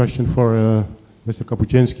last question for Mr.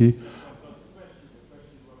 Kapuschinski.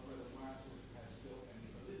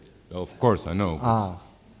 Of course, I know.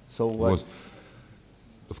 So what?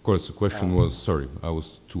 Of course, the question was, sorry, I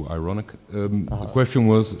was too ironic. The question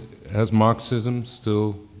was, has Marxism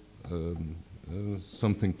still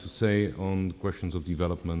something to say on the questions of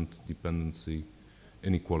development, dependency,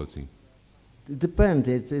 inequality? It depends.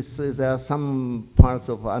 There are some parts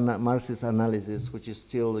of Marxist analysis which is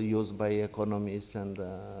still used by economists and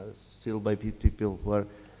still by people who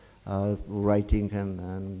are writing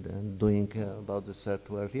and doing about the third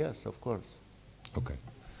world. Yes, of course. Okay.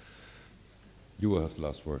 You will have the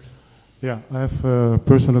last word. Yeah, I have a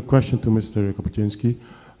personal question to Mr. Kapuschinski.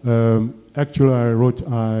 Actually,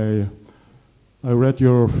 I read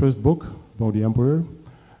your first book about the emperor,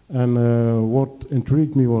 and what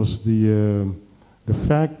intrigued me was the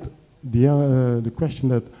fact, the question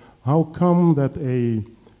that how come that a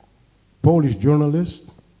Polish journalist,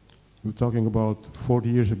 we're talking about 40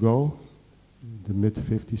 years ago, the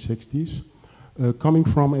mid-50s, 60s, coming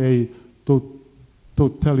from a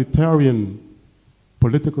totalitarian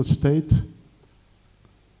political state,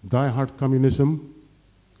 die-hard communism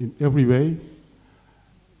in every way,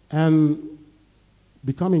 and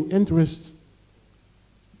becoming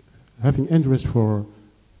having interest for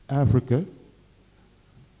Africa,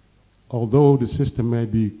 although the system may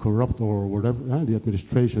be corrupt or whatever, the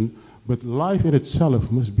administration, but life in itself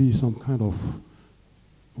must be some kind of,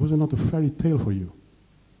 was it not a fairy tale for you?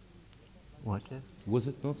 What? Was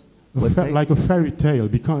it not? Like a fairy tale,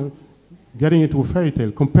 getting into a fairy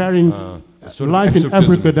tale, comparing life in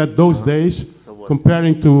Africa that those days,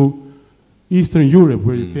 comparing to Eastern Europe,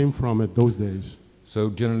 where you came from at those days. So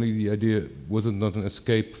generally the idea, was it not an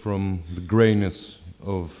escape from the grayness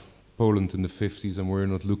of Poland in the 50s, and we're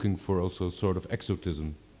not looking for also sort of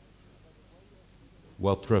exotism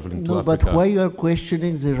while traveling to Africa? But why you are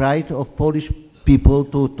questioning the right of Polish people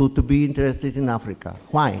to be interested in Africa?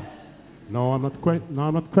 Why? No, I'm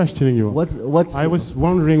not questioning you. I was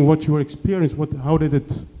wondering what your experience. How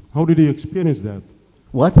did you experience that?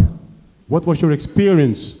 What? What was your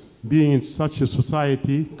experience being in such a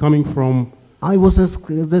society, coming from? I was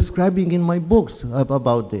describing in my books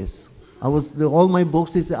about this. All my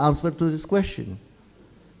books is the answer to this question.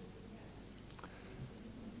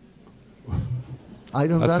 I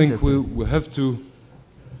think we have to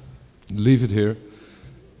leave it here.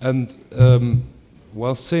 And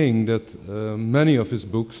while saying that many of his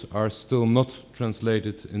books are still not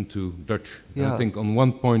translated into Dutch. Yeah. I think on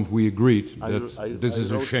one point we agreed that this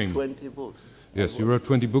is a shame. 20 books. Yes, you wrote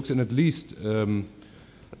 20 books, and at least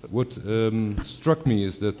what struck me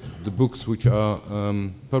is that the books which are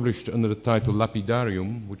published under the title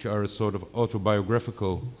Lapidarium, which are a sort of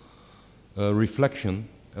autobiographical reflection,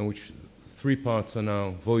 and which 3 parts are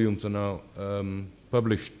now, volumes are now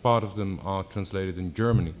published, part of them are translated in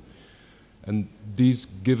Germany. And these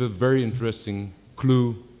give a very interesting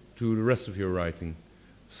clue to the rest of your writing.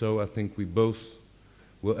 So I think we both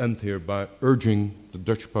will end here by urging the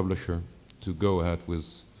Dutch publisher to go ahead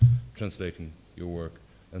with translating your work.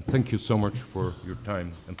 And thank you so much for your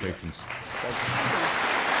time and patience.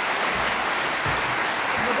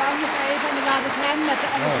 Bedankt nog even en dan laat ik hem met de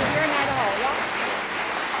ambassadeur naar de hal, ja?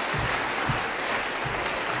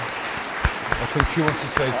 I think she wants to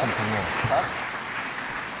say something more.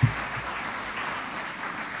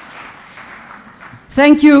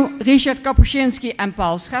 Thank you, Ryszard Kapuscinski and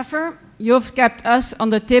Paul Scheffer. You've kept us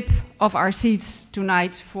on the tip of our seats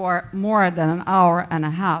tonight for more than an hour and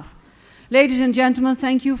a half. Ladies and gentlemen,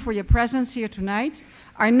 thank you for your presence here tonight.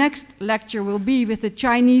 Our next lecture will be with the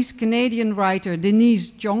Chinese-Canadian writer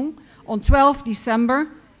Denise Zhong on 12 December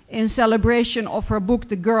in celebration of her book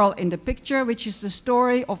The Girl in the Picture, which is the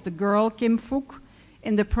story of the girl Kim Phuc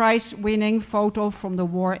in the prize-winning Photo from the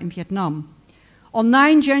War in Vietnam. On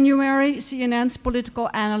 9 January, CNN's political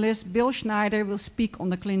analyst Bill Schneider will speak on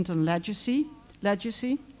the Clinton legacy.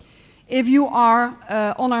 If you are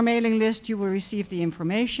on our mailing list, you will receive the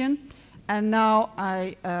information. And now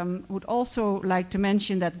I would also like to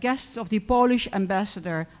mention that guests of the Polish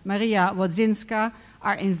ambassador, Maria Wodzinska,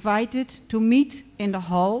 are invited to meet in the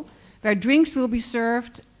hall, where drinks will be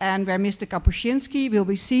served and where Mr. Kapuscinski will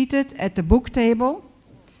be seated at the book table,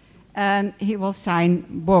 and he will sign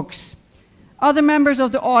books. Other members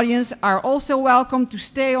of the audience are also welcome to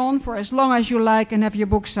stay on for as long as you like and have your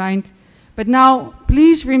book signed. But now,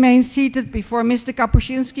 please remain seated before Mr.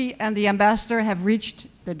 Kapuscinski and the ambassador have reached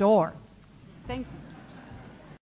the door. Thank you.